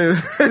choke him with it.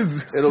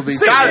 It'll be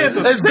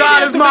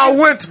God is my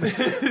winter.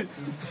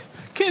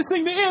 Can't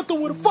sing the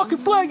anthem with a fucking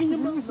flag in your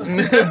mouth.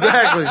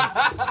 Exactly.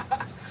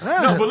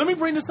 No, but let me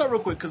bring this up real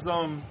quick because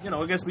I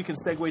guess we can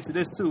segue to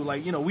this too.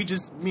 Like,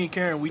 me and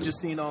Karen, we just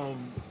seen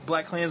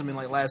Black Klansman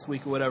like last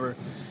week or whatever.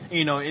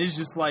 And it's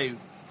just like,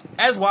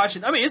 as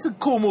watching, I mean, it's a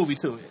cool movie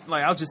too.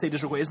 Like, I'll just say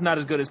this real quick, it's not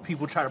as good as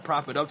people try to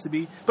prop it up to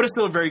be, but it's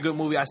still a very good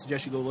movie. I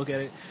suggest you go look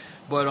at it.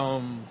 But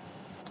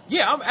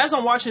yeah, as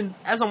I'm watching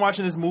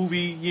this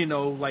movie,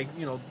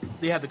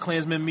 they have the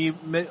Klansmen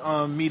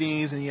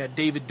meetings, and you had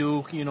David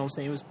Duke. You know what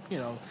I'm saying? It was,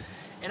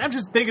 and I'm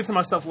just thinking to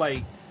myself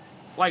like,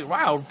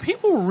 wow,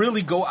 people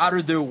really go out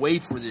of their way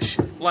for this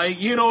shit. Like,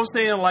 you know what I'm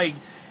saying? Like,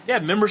 they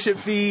have membership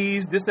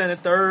fees, this and the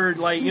third.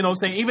 Like, you know what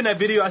I'm saying? Even that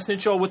video I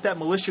sent y'all with that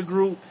militia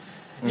group.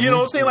 You know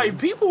what I'm saying? Like,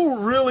 people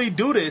really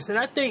do this, and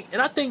I think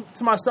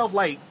to myself,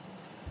 like,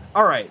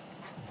 all right.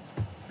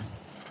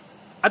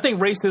 I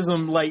think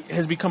racism like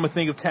has become a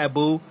thing of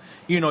taboo.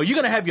 You're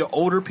gonna have your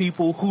older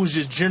people who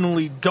just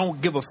generally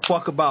don't give a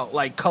fuck about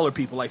like color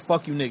people, like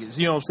fuck you niggas.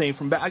 You know what I'm saying?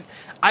 From back,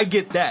 I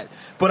get that,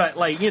 but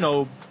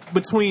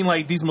between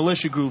like these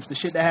militia groups, the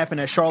shit that happened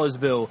at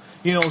Charlottesville,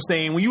 you know what I'm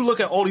saying? When you look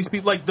at all these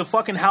people, like the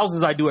fucking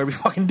houses I do every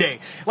fucking day,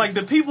 like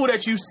the people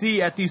that you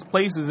see at these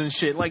places and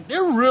shit, like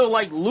they're real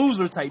like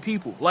loser type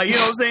people. Like, you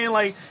know what I'm saying?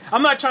 Like,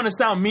 I'm not trying to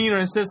sound mean or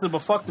insensitive,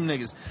 but fuck them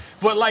niggas.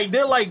 But like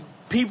they're like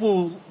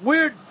people,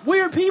 weird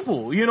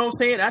people. You know what I'm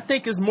saying? I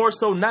think it's more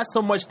so not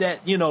so much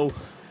that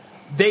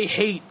they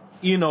hate,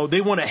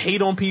 they want to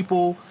hate on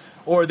people.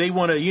 Or they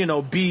want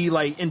to, be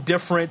like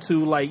indifferent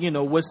to like,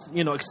 what's,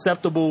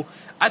 acceptable.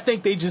 I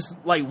think they just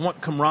like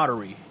want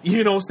camaraderie.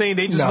 You know what I'm saying?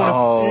 They just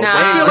want to.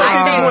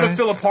 I just want to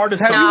feel a part of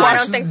something. I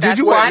don't think that's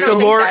Did you watch the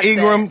Laura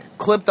Ingraham it.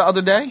 clip the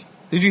other day?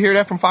 Did you hear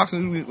that from Fox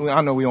News?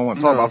 I know we don't want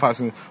to talk about Fox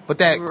News, but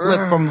that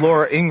clip from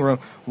Laura Ingraham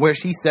where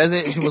she says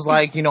it, and she was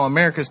like,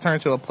 America's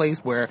turned to a place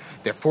where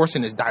they're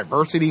forcing this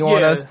diversity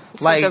on us,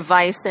 it's like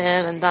divisive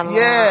and done.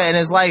 And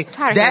it's like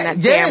that.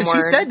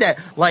 She said that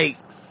like.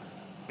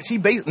 She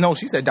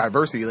said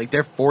diversity. Like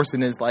they're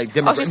forcing this like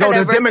the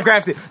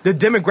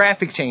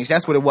demographic change.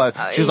 That's what it was.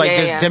 She was like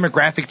this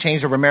demographic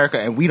change of America,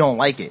 and we don't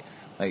like it.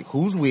 Like,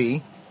 who's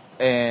we?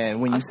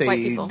 And when you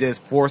say this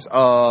force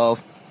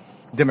of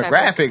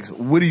demographics,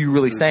 what are you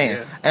really saying?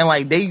 Yeah. And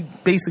like they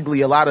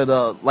basically, a lot of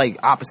the like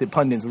opposite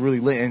pundits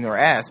really lit in their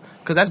ass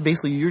because that's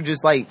basically, you're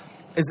just like,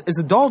 it's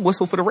a dog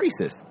whistle for the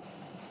racist.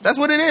 That's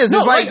what it is. No,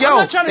 it's like,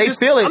 they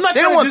feel it.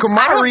 They don't want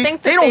camaraderie.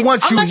 They don't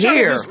want you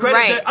here.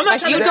 Right.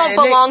 Like, you don't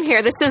belong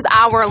here. This is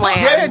our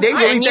land.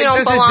 And you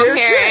don't belong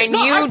here. And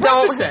you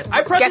don't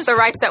get the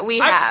rights that we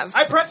have.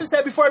 I prefaced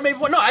that before I made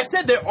one. No, I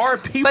said there are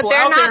people. But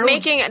they're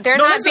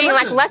not being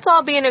like, let's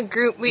all be in a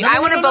group. I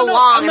want to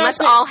belong and let's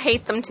all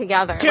hate them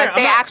together. Like,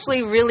 they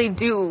actually really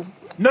do.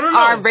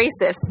 Are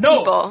racist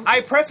people.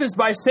 I prefaced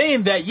by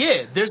saying that,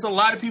 there's a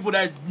lot of people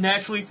that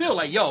naturally feel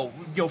like, yo,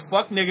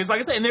 fuck niggas. Like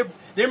I said, and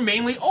they're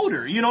mainly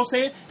older. You know what I'm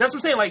saying? That's what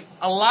I'm saying. Like,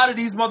 a lot of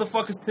these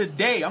motherfuckers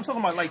today, I'm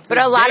talking about like today.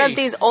 But a lot of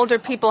these older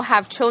people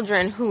have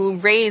children who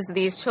raise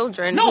these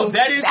children have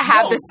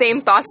the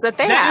same thoughts that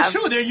they have. That is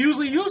true. They're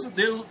usually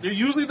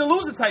the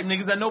loser type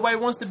niggas that nobody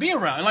wants to be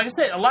around. And like I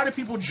said, a lot of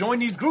people join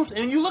these groups,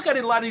 and you look at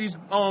it, a lot of these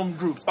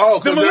groups. Oh,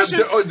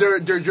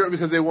 they're joined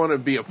because they want to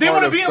be a part of something. They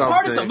want to be a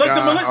part of something.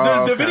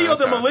 Like the video of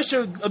the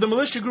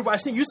militia group I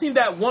seen, you seen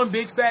that one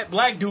big fat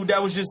black dude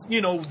that was just,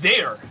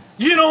 there.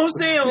 You know what I'm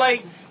saying?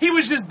 Like, he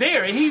was just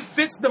there, and he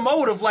fits the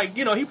mode of, like,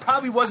 he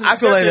probably wasn't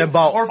accepted,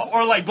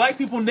 or like black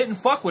people didn't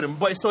fuck with him,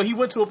 but so he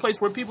went to a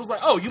place where people's like,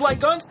 oh, you like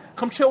guns?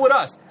 Come chill with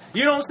us.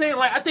 You know what I'm saying?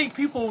 Like, I think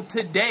people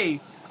today,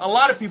 a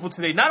lot of people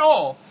today, not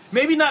all,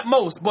 maybe not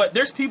most, but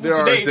there's people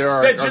today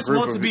that just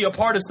want to be a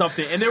part of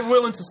something, and they're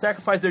willing to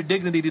sacrifice their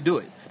dignity to do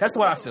it. That's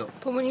what I feel.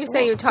 But when you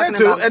say you're talking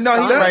about he's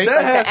right. Like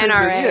the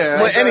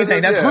NRA, with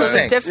anything, that's one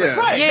thing. Different.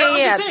 Right.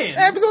 Yeah. It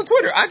happens on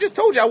Twitter. I just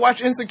told you I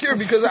watch Insecure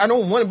because I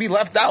don't want to be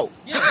left out.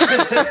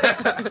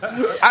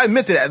 I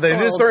admit to that.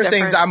 There's certain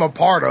things I'm a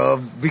part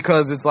of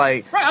because it's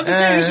like... Right, I'm just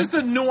saying it's just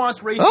a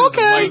nuanced racism.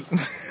 Okay.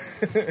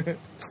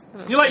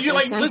 Like,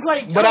 it's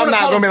like... But I'm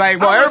not going to be like,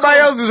 well, everybody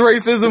else is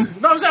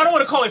racism. No, I'm saying I don't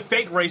want to call it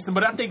fake racism,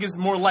 but I think it's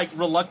more like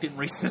reluctant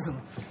racism.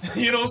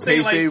 You know what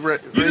I'm saying? Like,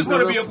 you just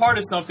want to be a part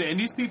of something, and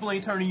these people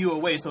ain't turning you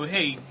away. So,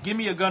 hey, give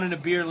me a gun and a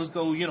beer, let's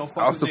go, fuck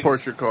I'll support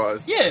niggas. your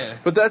cause. Yeah.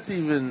 But that's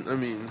even, I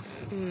mean...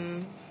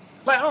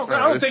 Like, I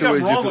don't think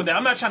I'm wrong with that.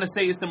 I'm not trying to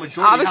say it's the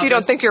majority. Obviously, you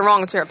don't think you're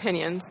wrong. It's your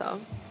opinion, so...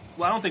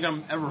 Well, I don't think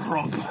I'm ever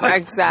wrong. But,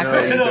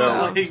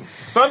 exactly.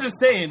 But I'm just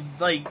saying,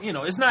 like,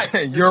 it's not...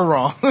 You're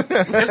wrong.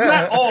 It's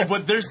not all,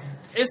 but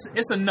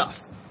it's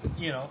enough,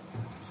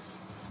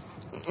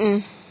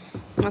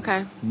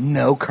 Okay.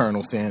 No,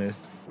 Colonel Sanders,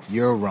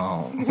 you're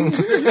wrong.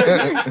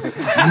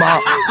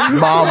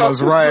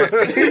 Mama's right.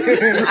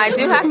 I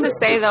do have to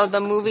say, though, the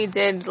movie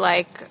did,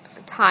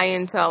 tie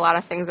into a lot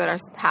of things that are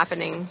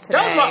happening today.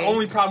 That was my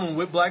only problem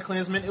with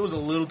BlacKkKlansman. It was a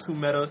little too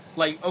meta.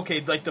 Like,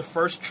 okay, like the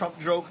first Trump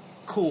joke,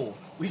 cool.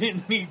 We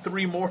didn't need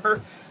 3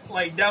 more.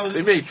 Like, that was...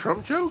 They made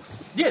Trump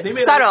jokes? Yeah, they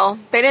made... Subtle.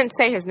 They didn't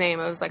say his name.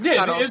 It was,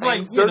 subtle. It's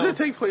like, does it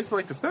take place in,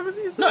 the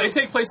 70s? No, it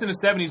takes place in the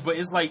 70s, but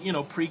it's like,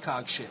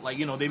 precog shit. Like,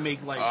 they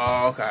make, like...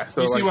 Oh, okay.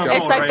 So, you see what I'm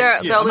it's like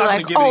right? they'll be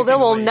like, oh, they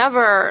will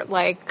never,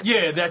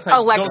 yeah, that's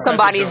how elect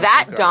somebody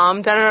that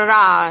dumb,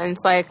 da-da-da-da. And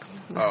it's like,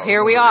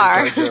 here we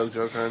are.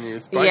 Joke on you.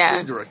 Spike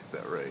Lee directed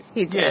that, right?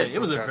 He did. Yeah, it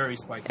was a very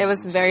Spike Lee. It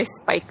was very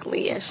Spike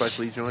Lee-ish. Spike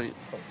Lee joint.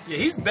 Yeah,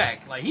 he's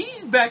back. Like,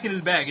 he's back in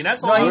his bag, and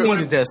that's all. No, he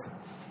needed this.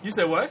 You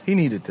said what? He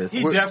needed this.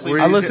 He definitely.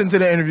 I listened to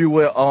the interview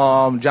with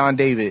John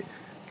David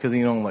because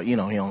he don't like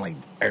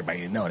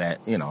everybody to know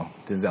that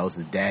Denzel's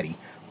his daddy.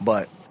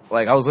 But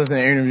I was listening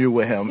to an interview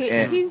with him,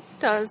 and he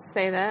does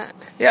say that.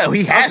 Yeah,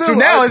 he has to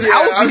now. His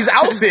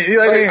outfit.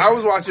 I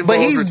was watching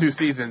Ball for 2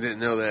 seasons, didn't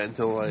know that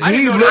until I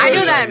knew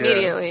that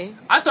immediately.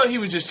 I thought he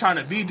was just trying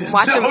to be Denzel.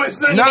 Watch him.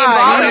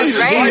 Ballers,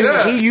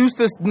 right? He used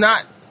to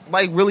not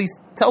really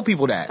tell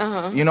people that,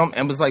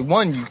 and was like,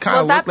 one, you kind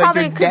of look like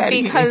your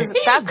daddy.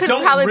 That could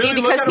probably be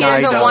because he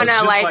doesn't want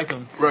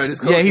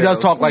to yeah, he does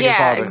talk like his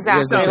father. Yeah,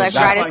 exactly.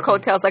 Ride his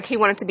coattails. Like he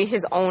wanted to be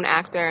his own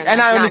actor,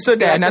 and I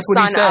understood that, and that's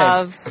what he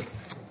said.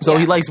 So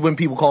he likes when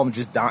people call him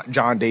just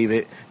John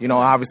David.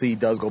 Obviously he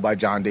does go by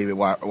John David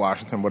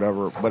Washington,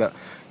 whatever. But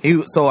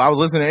so I was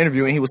listening to an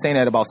interview, and he was saying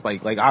that about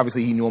Spike. Like,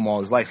 obviously he knew him all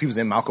his life. He was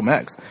in Malcolm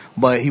X,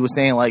 but he was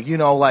saying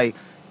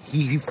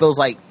he feels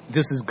like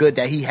this is good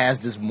that he has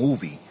this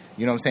movie.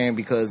 You know what I'm saying?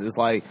 Because it's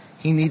like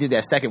he needed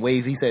that second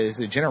wave. He said it's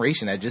a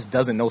generation that just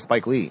doesn't know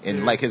Spike Lee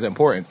and his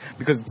importance,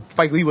 because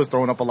Spike Lee was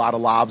throwing up a lot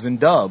of lobs and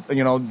dub.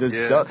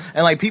 Dub,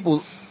 and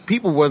people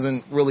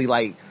wasn't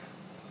really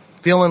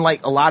feeling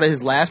like a lot of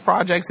his last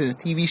projects and his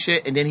TV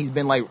shit, and then he's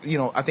been I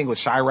think with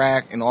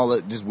Chirac and all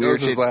the just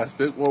weird shit. His last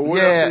bit. Well,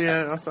 what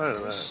outside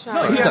of that?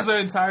 No, he has an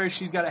entire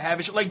She's Gotta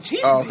Have It. He's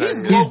I'm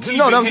just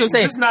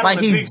saying,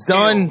 he's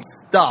done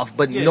stuff,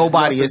 but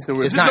nobody is.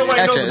 It's not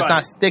catching. It's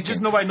not sticking.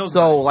 Just nobody knows.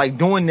 So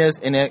doing this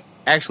and it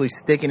actually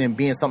sticking and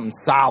being something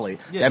solid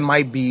that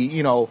might be it's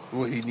a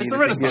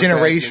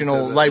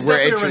generational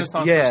where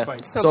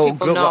it so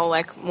people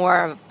know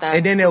more of the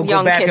and then they'll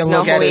go back and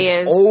look at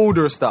his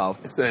older stuff,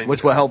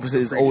 which will help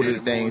his older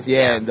things.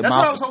 That's what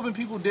I was hoping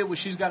people did with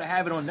She's Gotta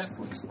Have It on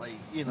Netflix.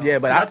 Yeah,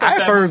 but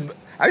I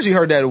actually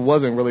heard that it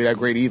wasn't really that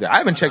great either. I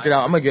haven't checked it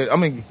out. I'm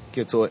gonna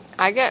get to it.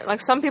 I get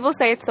some people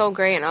say it's so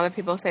great and other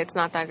people say it's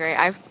not that great.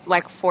 I've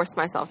forced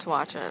myself to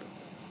watch it.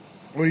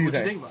 What do you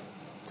think about it?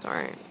 It's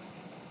alright.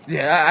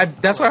 Yeah,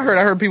 that's what I heard.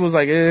 I heard people was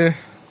like, you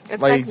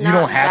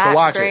don't have to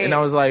watch it, and I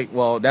was like,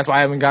 well, that's why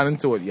I haven't gotten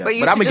into it yet. But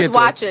I'm gonna just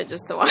watch it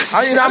just to watch it.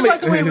 Exactly.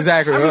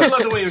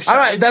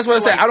 That's what I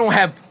say. I don't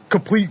have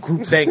complete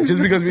group think just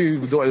because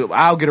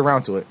I'll get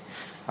around to it.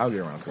 I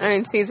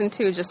mean, season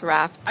 2 just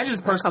wrapped. I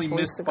just personally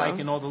miss Spike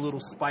and all the little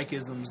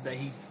Spikeisms that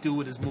he do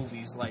with his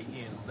movies.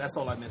 That's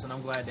all I miss, and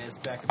I'm glad that it's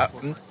back in the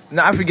forefront.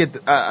 No, I forget.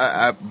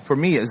 For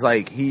me, it's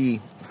he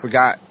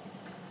forgot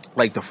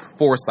the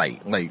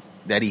foresight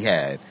that he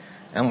had.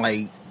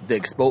 And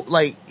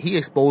he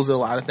exposed a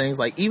lot of things.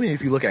 Like even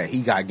if you look at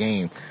He Got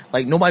Game,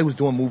 like nobody was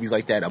doing movies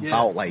like that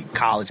about like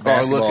college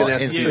basketball,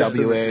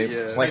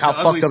 NCAA, like how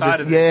fucked up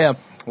this. Yeah,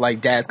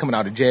 like dads coming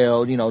out of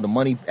jail, you know, the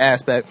money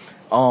aspect.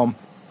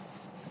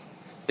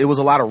 It was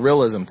a lot of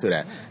realism to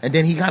that, and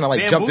then he kind of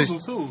like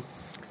jumped too.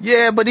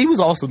 Yeah, but he was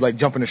also like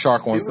jumping the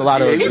shark on a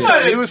lot of. He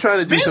was trying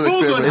to do some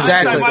experiments.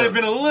 Exactly, might have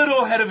been a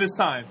little ahead of his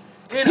time.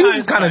 He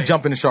was kind of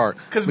jumping the shark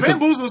because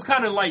Bamboozle was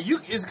kind of like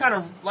it's kind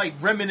of like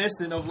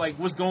reminiscent of like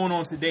what's going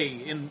on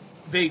today, and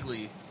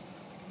vaguely,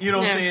 you know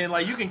what I'm saying?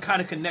 Like you can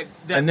kind of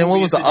connect that. And then what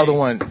was the other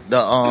one?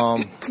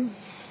 The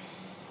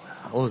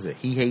what was it?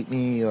 He Hate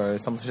Me or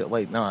some shit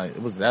like? No,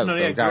 it was that. No,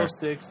 was the guy. Girl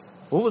 6.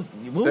 What was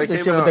the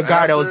shit with the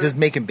guy that was just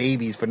making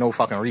babies for no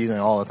fucking reason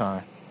all the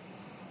time?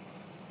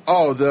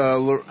 Oh,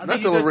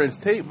 not the Lorenz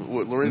Tate.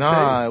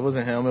 Nah, it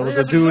wasn't him. It was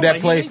a dude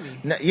that played.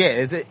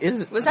 Yeah,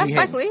 was that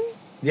Spike Lee?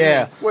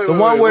 Yeah, the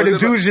one where the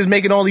dude's just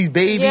making all these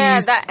babies. Yeah,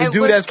 the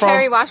dude that's from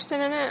Kerry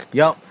Washington in it.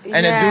 Yep, and the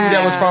dude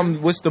that was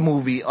from what's the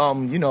movie?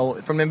 You know,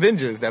 from the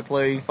Avengers that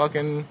played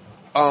fucking.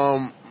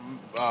 Yeah.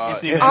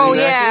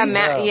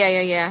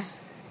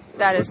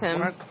 That is him.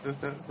 That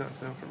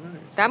sound familiar.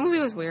 That movie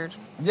was weird.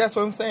 Yeah, that's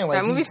what I'm saying. Like,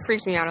 that movie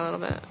freaked me out a little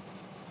bit.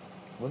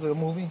 Was it a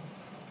movie?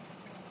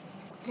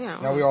 Yeah.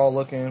 Now we're all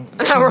looking.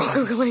 Now we're all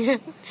Googling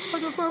it.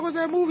 What the fuck was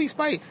that movie,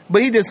 Spike?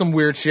 But he did some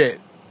weird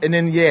shit. And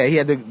then, he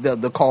had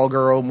the Call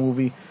Girl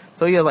movie.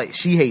 So, like,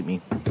 She Hate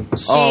Me.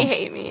 She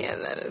Hate Me, yeah,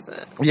 that is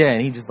it. Yeah,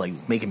 and he just, like,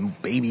 making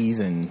babies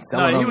and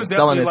selling his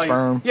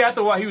sperm. Yeah,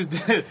 after a while, he was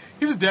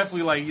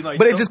definitely, like...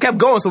 But it just kept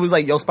going, so it was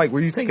like, yo, Spike,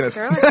 where you taking us?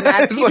 He was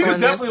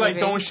definitely, like,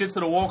 throwing shit to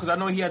the wall, because I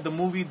know he had the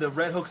movie, The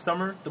Red Hook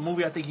Summer, the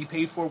movie I think he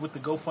paid for with the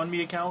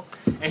GoFundMe account.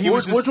 And he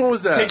was just which one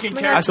was that? Taking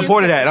care I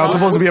supported that, and I was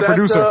supposed to be a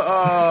producer.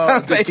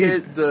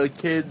 The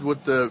kid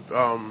with the...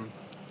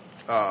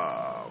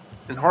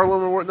 in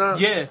Harlem or whatnot.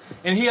 Yeah,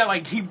 and he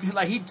had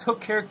he took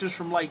characters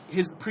from like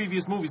his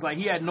previous movies. Like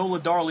he had Nola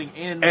Darling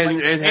and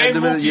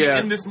Mookie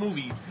in this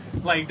movie.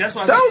 Like that's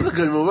why that was a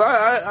good movie.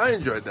 I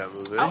enjoyed that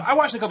movie. I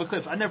watched a couple of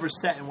clips. I never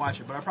sat and watched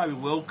it, but I probably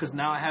will because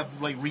now I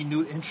have like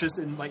renewed interest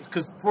in like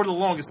because for the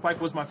longest Spike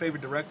was my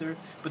favorite director,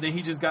 but then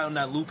he just got on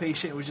that Lupe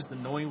shit. It was just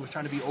annoying. Was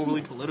trying to be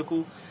overly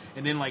political,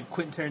 and then like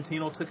Quentin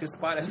Tarantino took his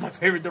spot as my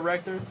favorite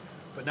director.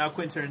 But now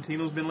Quentin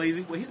Tarantino's been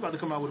lazy. Well, he's about to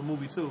come out with a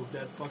movie too.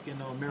 That fucking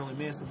Marilyn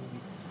Manson movie.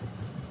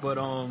 But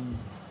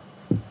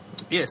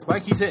yeah,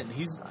 Spike, he's hitting.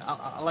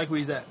 I like where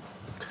he's at.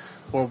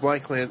 Well,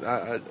 BlacKkKlansman,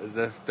 I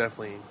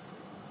definitely.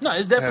 No,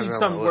 it's definitely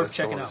something worth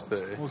checking out.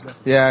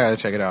 Yeah, I gotta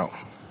check it out.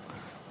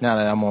 Now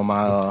that I'm on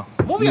my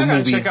movie, I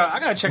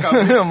gotta check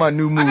out my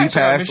new movie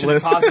pass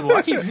list.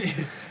 I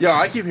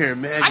keep hearing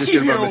mad good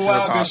shit about Mission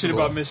Impossible. Good shit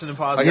about Mission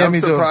Impossible. Like, I'm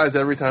surprised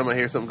every time I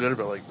hear something good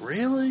about. Like,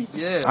 really?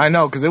 Yeah, I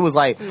know because it was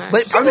like. Nice.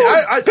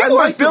 But people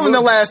were feeling the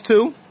last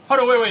two.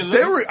 Hold on, wait.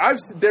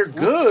 They're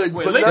good,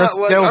 but not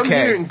like okay. I'm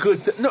hearing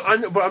good.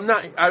 But I'm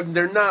not.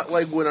 They're not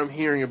like what I'm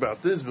hearing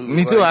about this movie.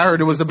 Me too. Like, I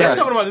heard it was the best.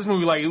 I'm talking about this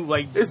movie like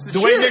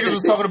the way niggas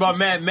was talking about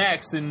Mad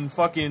Max and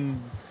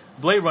fucking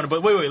Blade Runner.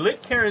 But wait.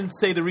 Let Karen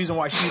say the reason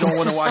why she don't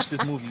want to watch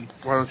this movie.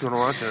 Why don't you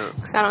want to watch it?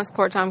 Because I don't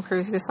support Tom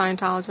Cruise. He's a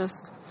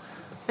Scientologist,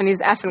 and he's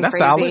effing That's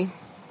crazy. solid.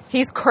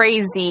 He's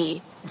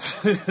crazy.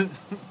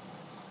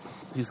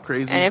 He's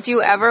crazy. And if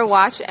you ever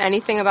watch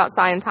anything about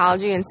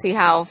Scientology and see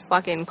how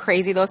fucking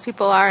crazy those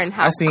people are and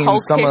how I've seen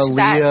some of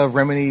Leah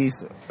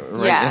Remini's.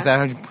 Right? Yeah. Is that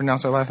how you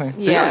pronounce her last name?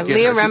 Yeah,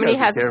 Leah Remini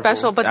has a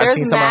special, but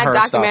there's mad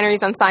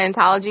documentaries on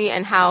Scientology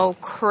and how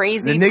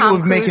crazy the nigga Tom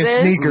was Cruise making is.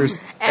 sneakers.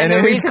 And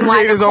the reason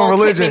why Nicole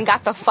Kidman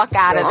got the fuck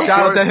out of it. Shout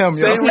out to him,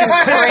 yo. He's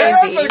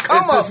crazy.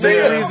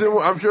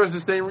 I'm sure it's the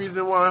same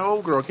reason why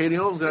homegirl Katie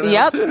Holmes got out.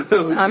 Yep,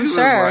 too. I'm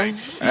sure.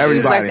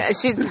 Everybody.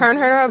 She turned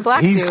her to a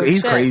black dude.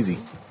 He's crazy.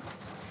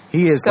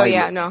 He is. So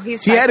yeah, no,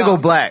 he's. She had to go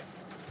black.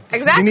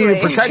 Exactly. She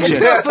needed protection. She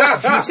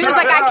was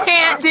like, I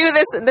can't do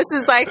this. This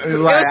is like, it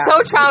was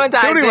so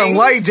traumatizing. She don't even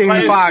like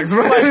Jamie Foxx. She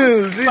would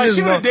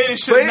have dated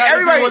Suge Knight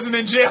if he wasn't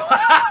in jail.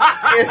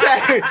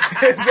 Exactly.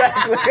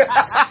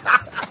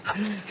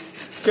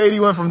 Katie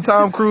went from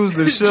Tom Cruise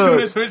to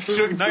Suge.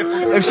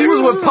 If she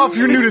was with Puff,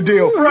 you knew the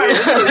deal. Right.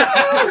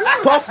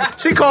 Puff.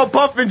 She called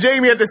Puff and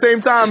Jamie at the same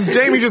time.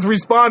 Jamie just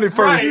responded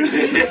first.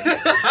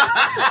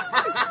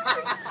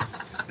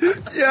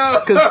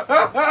 Yeah, you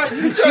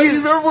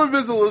remember when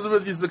Miss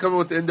Elizabeth used to come in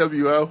with the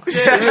NWO?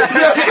 Yeah.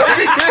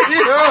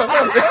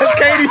 That's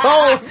Katie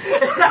Holmes.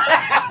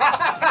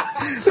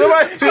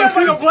 Somebody had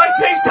like a black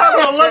tank top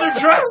and a leather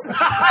dress and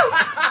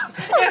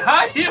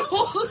high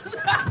heels.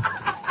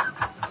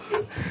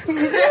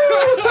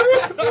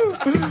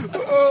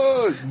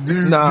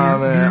 Nah,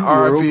 man.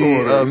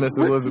 R.I.P. Miss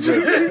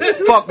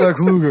Elizabeth. Fuck Lex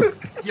Luger.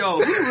 Yo,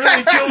 he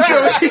really killed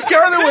him. He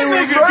got away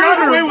with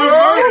murder,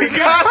 bro. He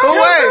got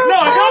away.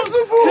 No,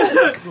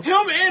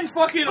 him and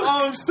fucking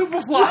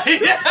Superfly.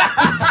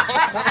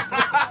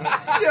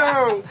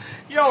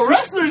 Yo,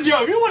 wrestlers, if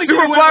you want to get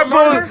away with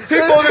murder, he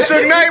pulled the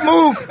Suge Knight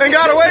move and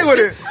got away with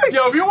it.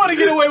 Yo, if you want to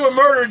get away with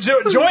murder,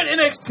 join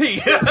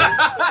NXT.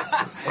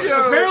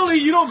 Apparently,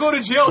 you don't go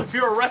to jail if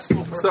you're a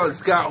wrestler. So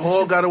Scott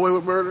Hall got away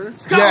with murder?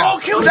 Scott Hall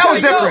killed that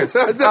was different.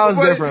 That was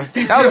different.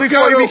 That was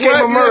before he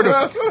became a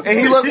murderer. And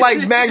he looked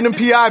like Magnum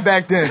P.I.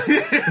 back then.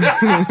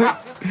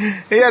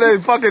 He had a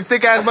fucking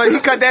thick ass mustache. He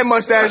cut that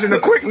mustache in the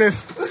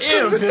quickness.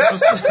 Ew,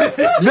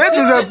 Vince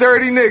was a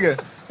dirty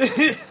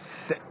nigga.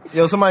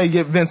 Yo, somebody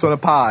get Vince on a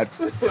pod.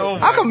 Oh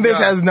how come Vince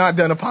has not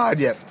done a pod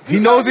yet? He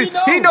knows he's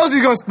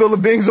gonna spill the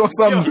beans on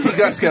something. He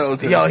got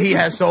skeleton. Yo, he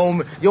has so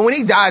many. Yo, when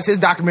he dies, his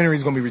documentary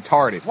is gonna be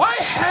retarded. Why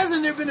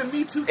hasn't there been a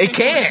Me Too? It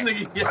can't.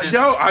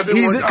 Yo,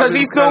 because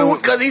he's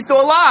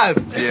still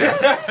alive.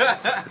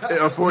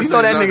 Yeah. Unfortunately, you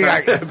know that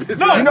nigga.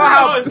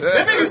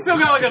 That nigga still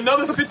got like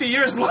another 50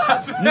 years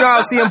left. You know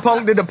how CM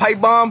Punk did the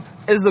pipe bomb?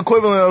 Is the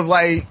equivalent of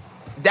like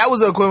that was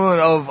the equivalent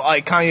of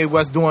like Kanye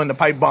West doing the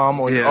pipe bomb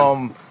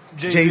on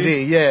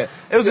Jay-Z, yeah.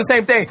 It was the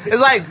same thing.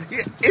 It's like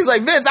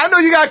Vince, I know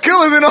you got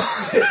killers and all.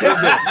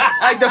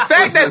 Like the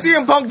fact that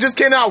CM Punk just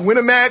cannot win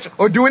a match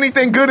or do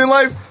anything good in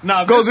life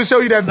goes to show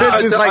you that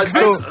Vince is like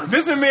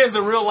Vince McMahon is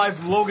a real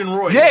life Logan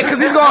Roy. Yeah, because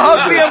he's gonna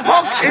hug CM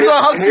Punk. He's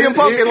gonna hug CM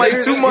Punk in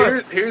like 2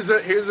 months. Here's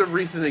a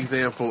recent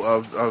example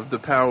of the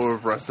power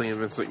of wrestling and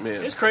Vince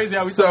McMahon. It's crazy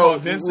how we talk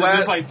about Vince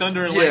just like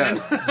thunder and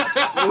lightning.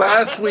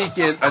 Last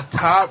weekend, a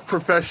top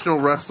professional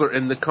wrestler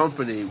in the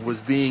company was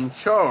being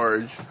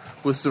charged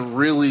with some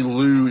really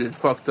lewd and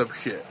fucked up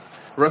shit.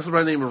 A wrestler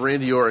by the name of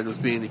Randy Orton was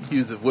being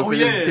accused of whipping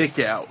his dick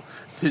out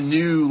to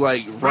new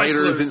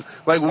writers and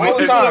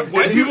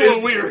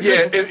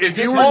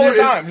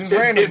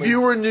if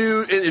you were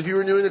new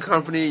in the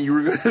company, you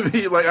were going to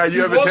be like,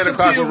 you have a 10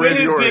 o'clock with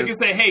Randy Orton. Dick and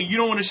say, hey, you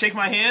don't want to shake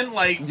my hand,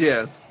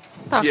 The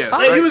fuck?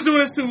 Like, he was doing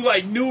this to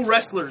like new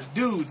wrestlers,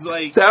 dudes.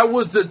 Like that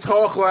was the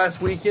talk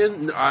last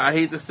weekend. I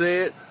hate to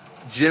say it,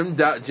 Jim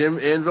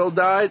Anvil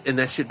died, and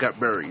that shit got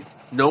buried.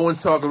 No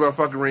one's talking about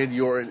fucking Randy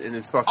Orton and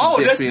his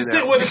fucking dick being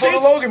out. Well, the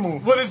Logan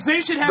move. Well, the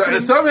same shit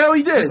happened. Somehow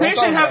he did. The same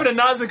shit happened to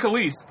Nas and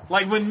Khalees.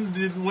 Like when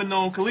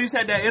Khalees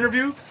had that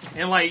interview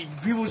and like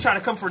people was trying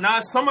to come for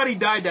Nas, somebody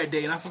died that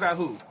day and I forgot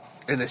who.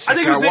 And the shit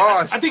got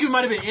washed. I think it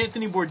might have been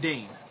Anthony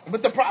Bourdain.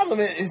 But the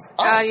problem is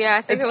us. Yeah,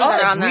 I think it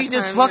was around that time. We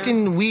just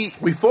fucking we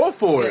fall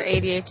for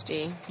it.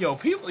 ADHD.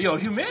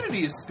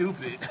 Humanity is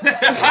stupid.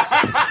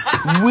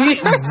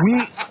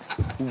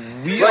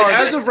 we are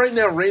as of right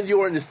now. Randy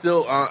Orton is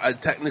still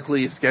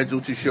technically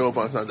scheduled to show up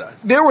on Sunday.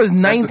 There was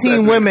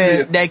 19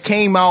 women that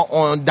came out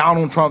on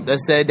Donald Trump that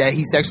said that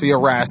he sexually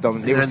harassed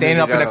them. They were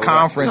standing up in a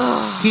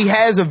conference. He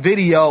has a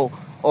video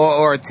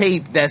or a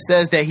tape that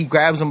says that he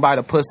grabs them by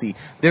the pussy.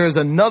 There is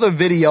another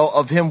video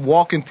of him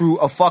walking through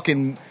a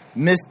fucking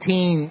Miss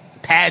Teen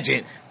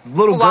pageant.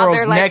 Little girls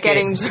they're, naked.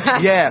 Getting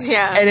dressed.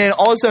 Yeah. And then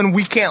all of a sudden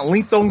we can't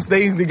link those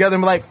things together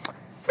and be like,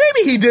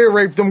 maybe he did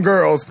rape them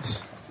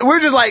girls. We're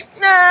just like,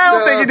 nah, I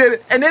don't think he did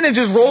it. And then it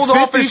just rolls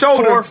off his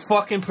shoulder.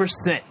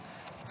 54%.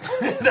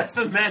 That's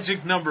the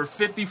magic number,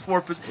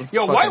 54%.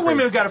 Yo, white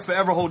women got to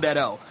forever hold that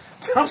L.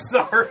 I'm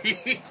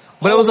sorry.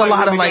 But it was a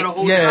lot of like, it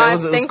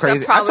was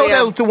crazy. I told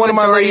that to one of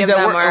my ladies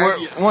at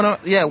work. One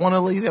of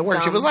the ladies at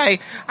work. She was like,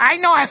 I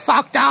know I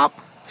fucked up.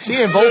 She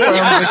didn't vote for him.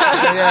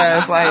 Yeah,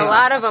 it's like a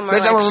lot of them are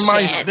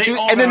like shit.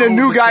 And then the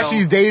new guy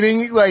she's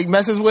dating like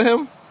messes with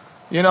him.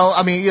 You know,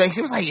 I mean, like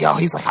she was like, "Yo,"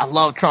 he's like, "I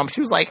love Trump."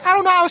 She was like, "I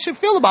don't know how I should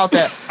feel about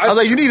that." I was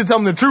like, "You need to tell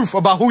them the truth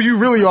about who you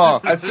really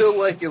are." I feel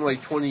like in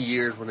like 20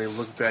 years, when they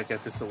look back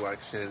at this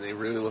election and they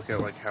really look at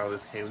like how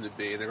this came to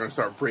be, and they're going to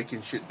start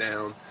breaking shit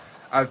down.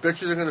 I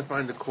bet you they're going to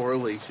find a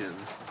correlation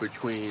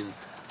between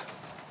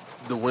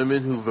the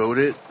women who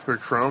voted for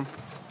Trump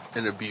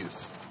and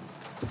abuse.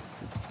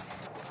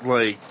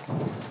 Like,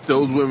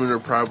 those women are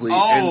probably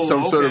in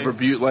some sort of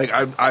abuse. Like,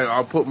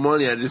 I'll put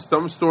money at it. There's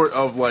some sort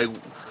of, like...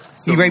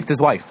 He raped his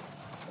wife.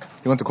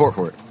 He went to court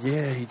for it.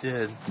 Yeah, he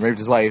did. He raped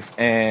his wife,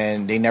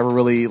 and they never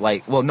really,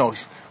 like... Well, no,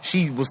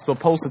 she was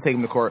supposed to take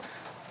him to court.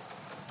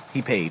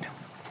 He paid.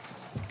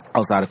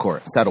 Outside of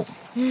court. Settled.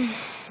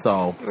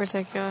 So...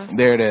 Ridiculous.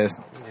 There it is.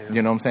 Yeah.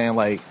 You know what I'm saying?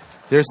 Like,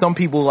 there's some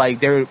people, like,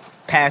 their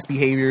past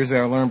behaviors,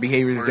 their learned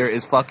behaviors, there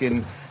is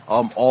fucking...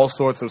 all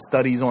sorts of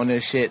studies on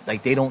this shit.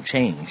 Like, they don't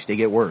change. They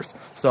get worse.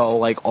 So,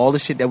 like, all the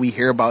shit that we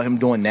hear about him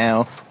doing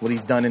now, what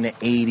he's done in the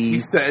 80s.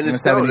 He's setting his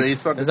stone. He's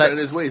fucking setting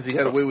his ways. He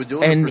got away with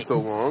doing it for so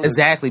long.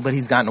 Exactly, but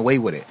he's gotten away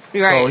with it.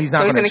 Right. So, he's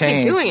not going to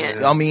change. Keep doing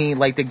it. I mean,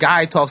 like, the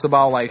guy talks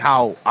about, like,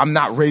 how I'm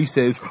not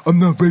racist. I'm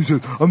not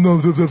racist. I'm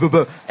not blah, blah, blah,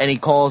 blah. And he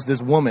calls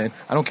this woman,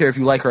 I don't care if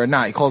you like her or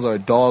not, he calls her a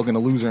dog and a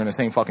loser in the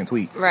same fucking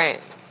tweet. Right.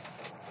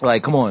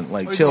 Like, come on.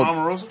 Like, chill.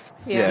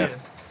 Yeah.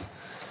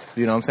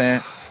 You know what I'm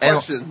saying?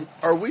 Question.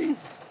 Are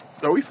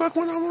we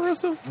fucking with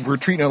Omarosa? We're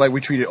treating her like we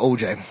treated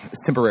OJ.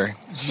 It's temporary.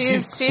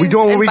 She's we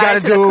doing what we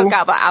gotta do. The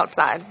cookout, but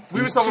outside.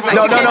 We were talking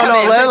about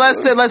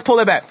no. Let's pull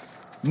it back.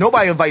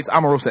 Nobody invites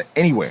Omarosa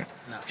anywhere.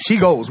 No. she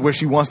goes where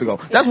she wants to go.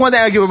 That's one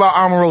thing I give about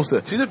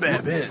Omarosa. She's a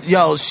bad bitch.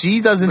 Yo,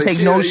 she doesn't take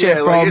no shit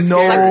from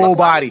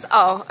nobody.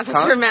 Oh, I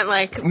thought you meant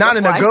like not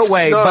in a good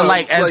way, but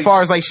like as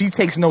far as like she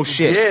takes no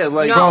shit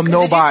from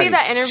nobody. Did you see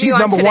that interview She's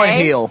number on one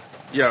Today? heel.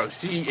 Yo,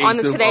 she on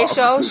the Today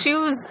Show, she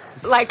was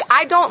like,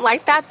 I don't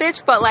like that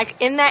bitch, but like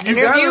in that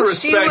interview,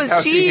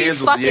 she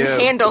fucking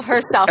handled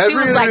herself. She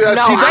was like, no,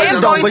 I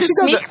am going to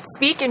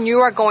speak and you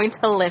are going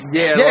to listen.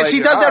 Yeah,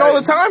 she does that all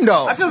the time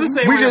though. I feel the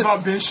same way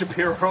about Ben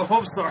Shapiro.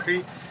 I'm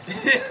sorry.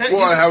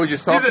 Well, how would you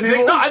talk to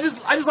people? No, I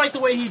just like the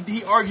way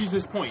he argues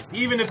his points,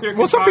 even if they're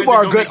some people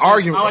are good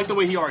arguing. I like the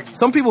way he argues.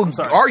 Some people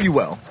argue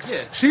well. Yeah,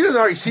 she doesn't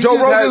argue. Joe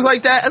Rogan's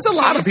like that. That's a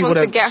lot of people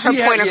that to get her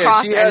point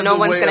across, and no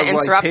one's going to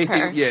interrupt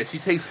her. Yeah, she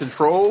takes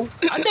control.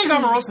 I think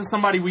Omarosa is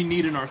somebody we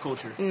need in our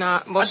culture.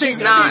 No, well, she's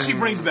not. I think she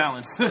brings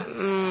balance. Stop it. We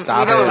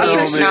don't need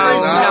it.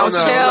 No,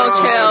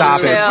 Stop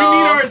chill. it. We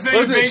need her as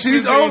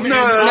bases. No,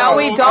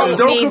 we don't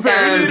need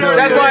them.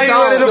 That's why he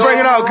wanted to bring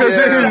it out.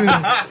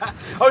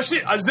 Oh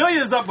shit,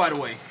 Azalea is up, by the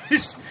way.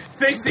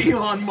 Thanks to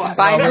Elon Musk.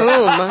 By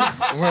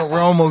whom? We're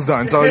almost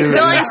done. So we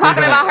still ain't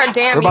talking about her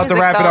damn music. We're about to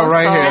wrap it up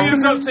right here.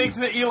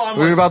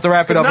 We're about to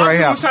wrap it up right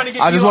now.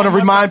 I just want to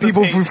remind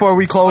people before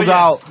we close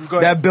out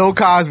that Bill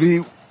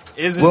Cosby,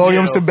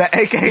 William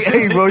Sebastian,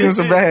 aka William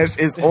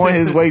Sebastian, is on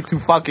his way to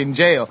fucking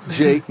jail.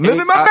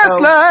 Living my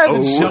best life.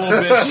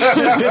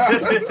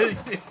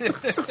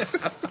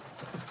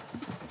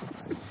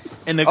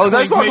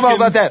 Let's talk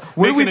about that.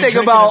 What do we think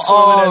about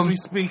as we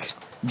speak?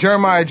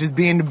 Jeremiah just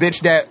being the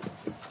bitch that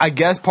I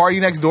guess Party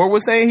Next Door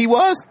was saying he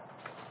was?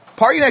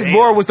 Party Next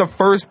Door was the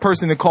first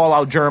person to call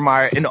out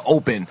Jeremiah in the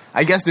open.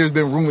 I guess there's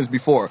been rumors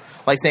before,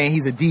 like saying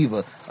he's a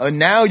diva.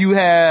 Now you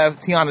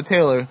have Tiana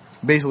Taylor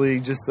basically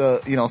just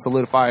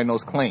solidifying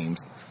those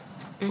claims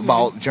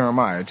about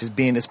Jeremiah just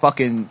being this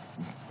fucking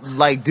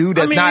like dude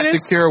that's not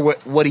secure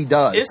with what he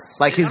does.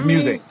 Like his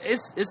music.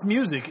 It's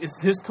music.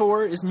 It's his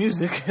tour. It's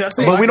music.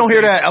 But we don't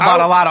hear that about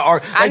a lot of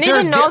art. I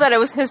didn't even know that it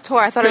was his tour.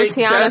 I thought it was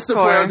Tiana's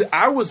tour.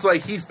 I was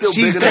like, he's still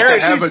big enough to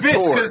have a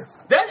tour.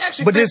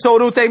 But then so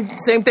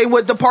the same thing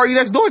with the Party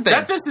Next Door thing.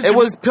 It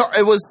was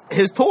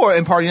his tour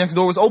and Party Next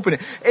Door was opening.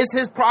 It's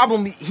his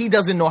problem. He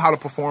doesn't know how to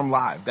perform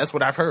live. That's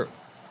what I've heard.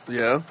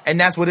 Yeah. And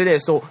that's what it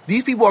is. So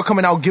these people are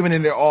coming out giving it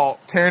their all,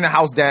 tearing the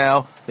house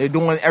down. They're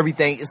doing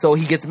everything. So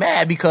he gets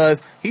mad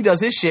because he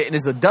does his shit and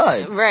it's a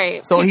dud.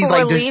 Right. So people he's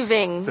like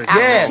leaving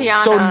after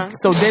Tiana.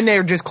 So then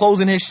they're just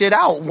closing his shit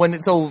out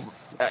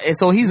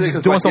so he's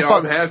doing some fuck.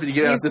 I'm happy to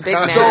get out this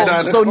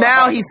concert. So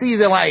now he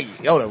sees it like,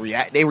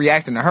 they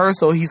reacting to her,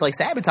 so he's like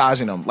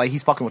sabotaging them. Like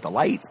he's fucking with the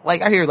lights.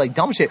 Like I hear like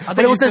dumb shit. But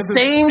it was the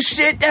same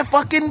shit that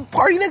fucking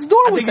Party Next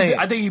Door was saying.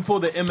 I think he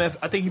pulled the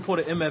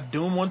MF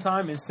Doom one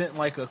time and sent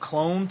like a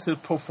clone to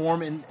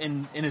perform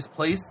in his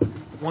place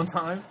one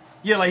time.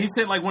 Yeah, like he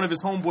sent like one of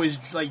his homeboys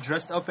like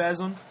dressed up as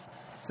him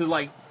to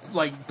like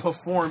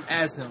perform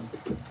as him.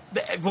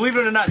 Believe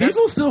it or not,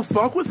 people still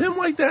fuck with him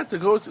like that to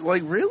go to,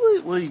 like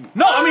really like.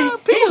 No, I mean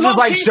people just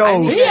like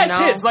shows. He has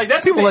hits like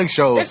that's people like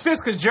shows. It's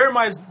fits because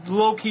Jeremiah's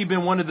low key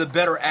been one of the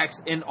better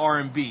acts in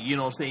R&B. You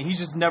know what I'm saying? He's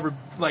just never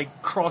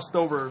like crossed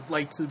over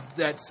like to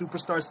that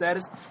superstar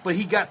status, but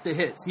he got the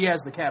hits. He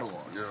has the catalog.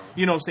 Yeah.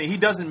 You know what I'm saying? He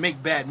doesn't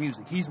make bad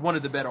music. He's one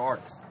of the better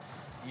artists.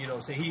 You know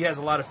what I'm saying? He has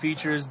a lot of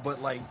features, but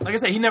like I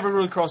said, he never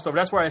really crossed over.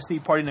 That's why I see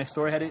Party Next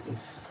Door had it.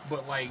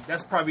 But, like,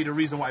 that's probably the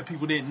reason why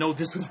people didn't know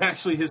this was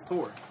actually his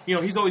tour. You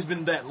know, he's always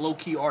been that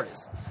low-key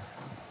artist.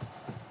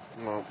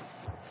 Before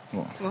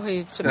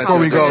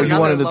we go, you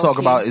wanted to talk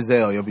about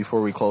Azalea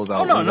before we close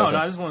out. Oh, no,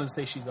 I just wanted to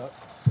say she's up.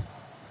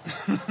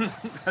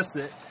 That's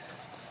it.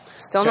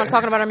 Still not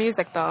talking about her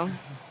music, though.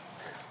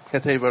 Can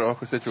I tell you about an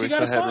awkward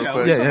situation I had real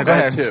quick? Yeah, go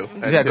ahead. Go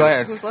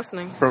ahead. Who's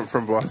listening?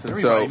 From Boston.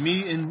 Everybody, so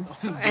me and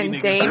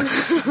Dame.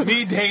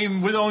 Me,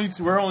 Dame, we're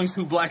only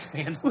two black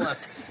fans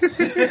left.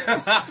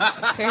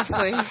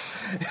 Seriously.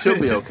 She'll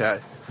be okay.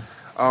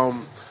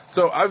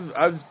 So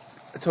I've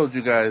told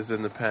you guys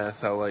in the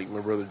past how like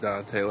my brother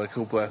Dante, like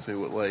he'll blast me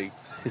with like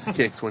his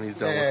kicks when he's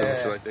done with them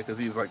and shit like that because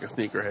he's like a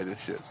sneakerhead and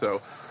shit.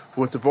 So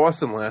went to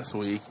Boston last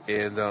week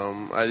and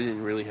I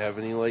didn't really have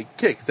any like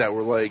kicks that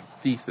were like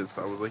decent.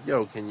 So I was like,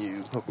 yo, can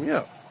you hook me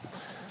up?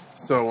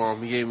 So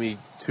he gave me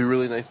two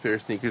really nice pair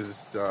of sneakers. This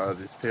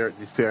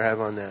pair I have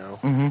on now,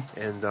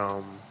 and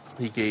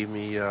he gave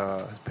me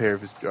a pair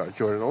of his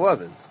Jordan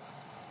 11s.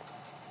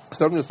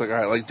 So I'm just like, all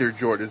right, like they're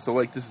Jordan, so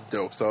like this is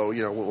dope. So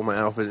you know, with my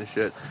outfit and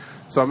shit.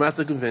 So I'm at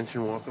the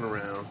convention walking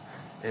around,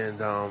 and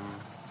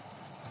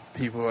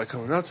people are like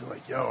coming up to me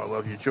like, yo, I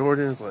love your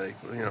Jordans, like,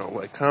 you know,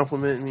 like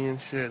complimenting me and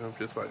shit. I'm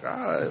just like, all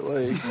right,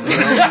 like, you know,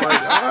 I'm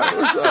like, all right,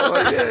 what's up?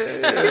 Like,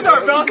 yeah. He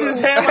started bouncing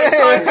his head like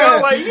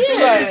Seinfeld, like,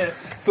 yeah.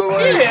 So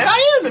like, yeah,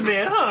 I am the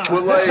man, huh?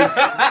 We're like,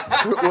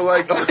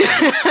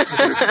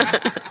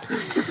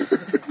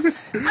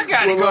 I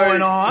got it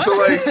going on. So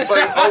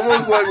like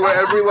almost like with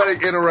every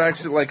like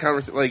interaction, like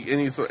conversation, like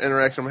any sort of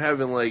interaction I'm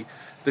having, like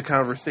the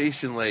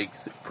conversation like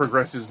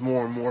progresses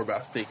more and more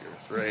about sneakers,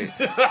 right?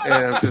 And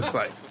I'm just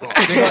like, fuck.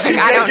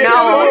 I don't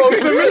know.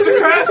 Mr.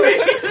 Crafty.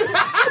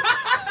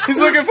 He's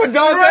looking for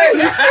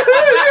Dante.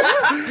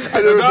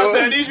 I Dante,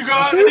 I need you,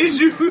 God. I need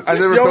you. I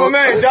never Yo, my felt.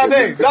 man,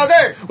 Dante.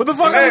 What the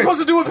fuck am I supposed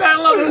to do with Pat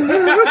Lovin?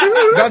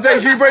 Dante,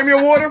 can you bring me a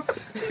water?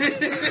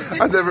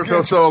 I never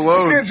felt so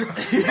alone. So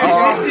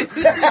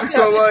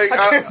like,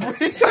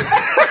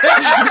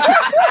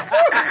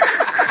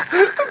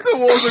 the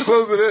walls are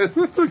closing in.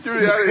 Get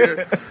me out of here.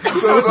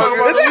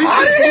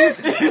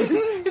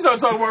 He started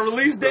talking about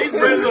release dates,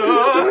 Brizzo.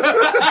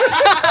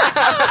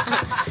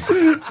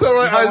 So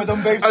I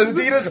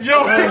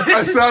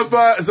stopped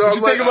by. So What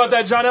you think about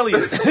that, John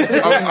Elliott?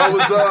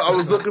 I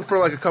was looking for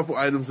like a couple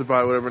items to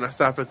buy, whatever, and I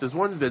stopped at this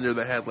one vendor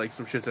that had like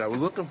some shit that I was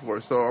looking for.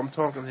 So I'm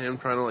talking to him,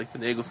 trying to like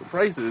finagle some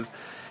prices,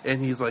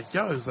 and he's like,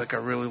 "Yo," he was like, "I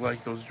really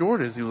like those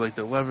Jordans." He was like,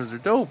 "The 11s are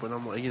dope," and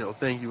I'm like,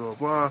 "Thank you, blah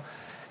blah."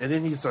 And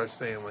then he starts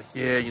saying like,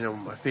 "Yeah,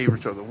 my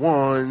favorites are the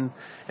ones."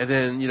 And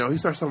then he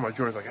starts talking about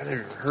Jordans like I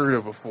never even heard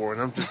of before,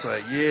 and I'm just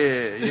like,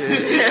 "Yeah." He's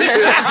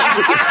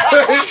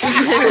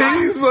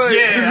like,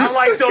 "Yeah, I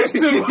like those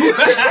too."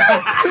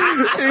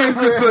 He's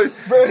just like,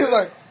 bro, he's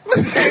like.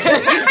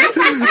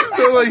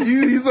 So like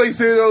he's like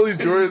saying all these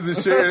Jordans and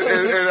shit,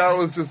 and I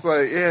was just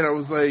like, yeah, and I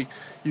was like,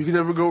 you can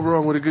never go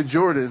wrong with a good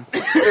Jordan.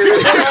 That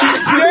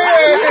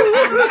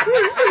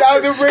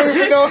was the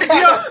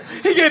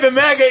he gave the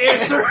MAGA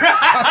answer.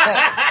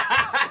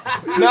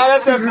 Nah,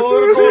 that's that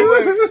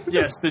political.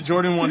 Yes, the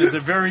Jordan 1 is a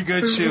very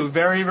good shoe,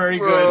 very very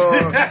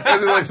good.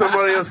 And then like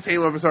somebody else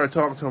came up and started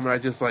talking to him, and I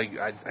just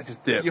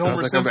dipped. You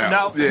Homer Simpson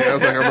out? Yeah, I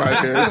was like, I'm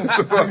out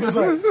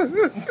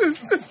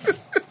here.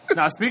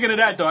 Now, speaking of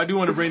that, though, I do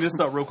want to bring this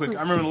up real quick.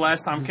 I remember the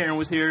last time Karen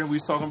was here, we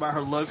was talking about her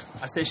looks.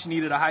 I said she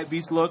needed a hype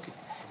beast look.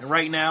 And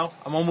right now,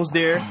 I'm almost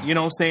there. You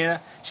know what I'm saying?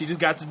 She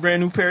just got this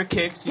brand new pair of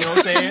kicks. You know what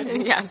I'm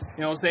saying? Yes.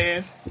 You know what I'm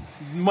saying?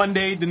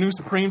 Monday, the new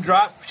Supreme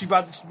drop. She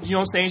about to, you know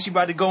what I'm saying? She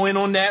about to go in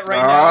on that right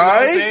now. You know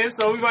what I'm saying?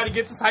 So we about to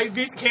get this hype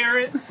beast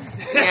Karen.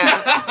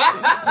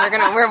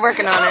 Yeah. We're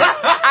working on it.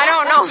 I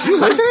don't know.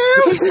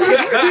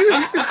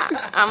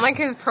 I'm like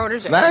his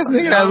protege. Last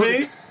nigga that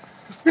was...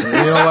 You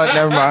know what?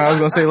 Never mind. I was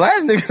gonna say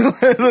last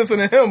nigga listen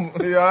to him.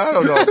 Yeah, I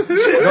don't know.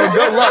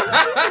 Good luck.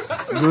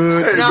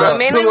 Good. No,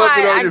 mainly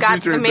why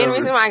the main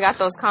reason why I got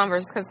those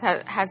Converse because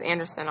has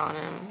Anderson on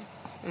him,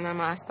 and then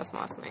that's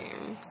my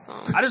name. So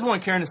I just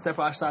want Karen to step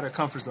outside her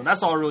comfort zone.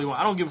 That's all I really want.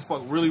 I don't give a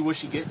fuck really what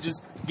she get.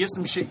 Just get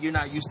some shit you're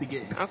not used to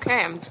getting.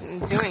 Okay, I'm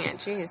doing it.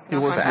 Jeez, He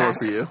wants more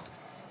for you.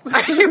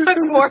 He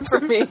wants more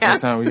from me.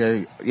 This time we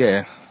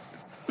got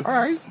All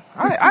right.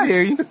 I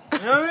hear you. You know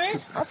what I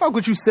mean? I fuck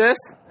with you, sis.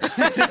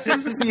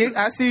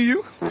 I see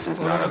you.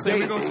 I say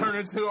we're gonna turn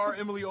into our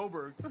Emily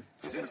Oberg.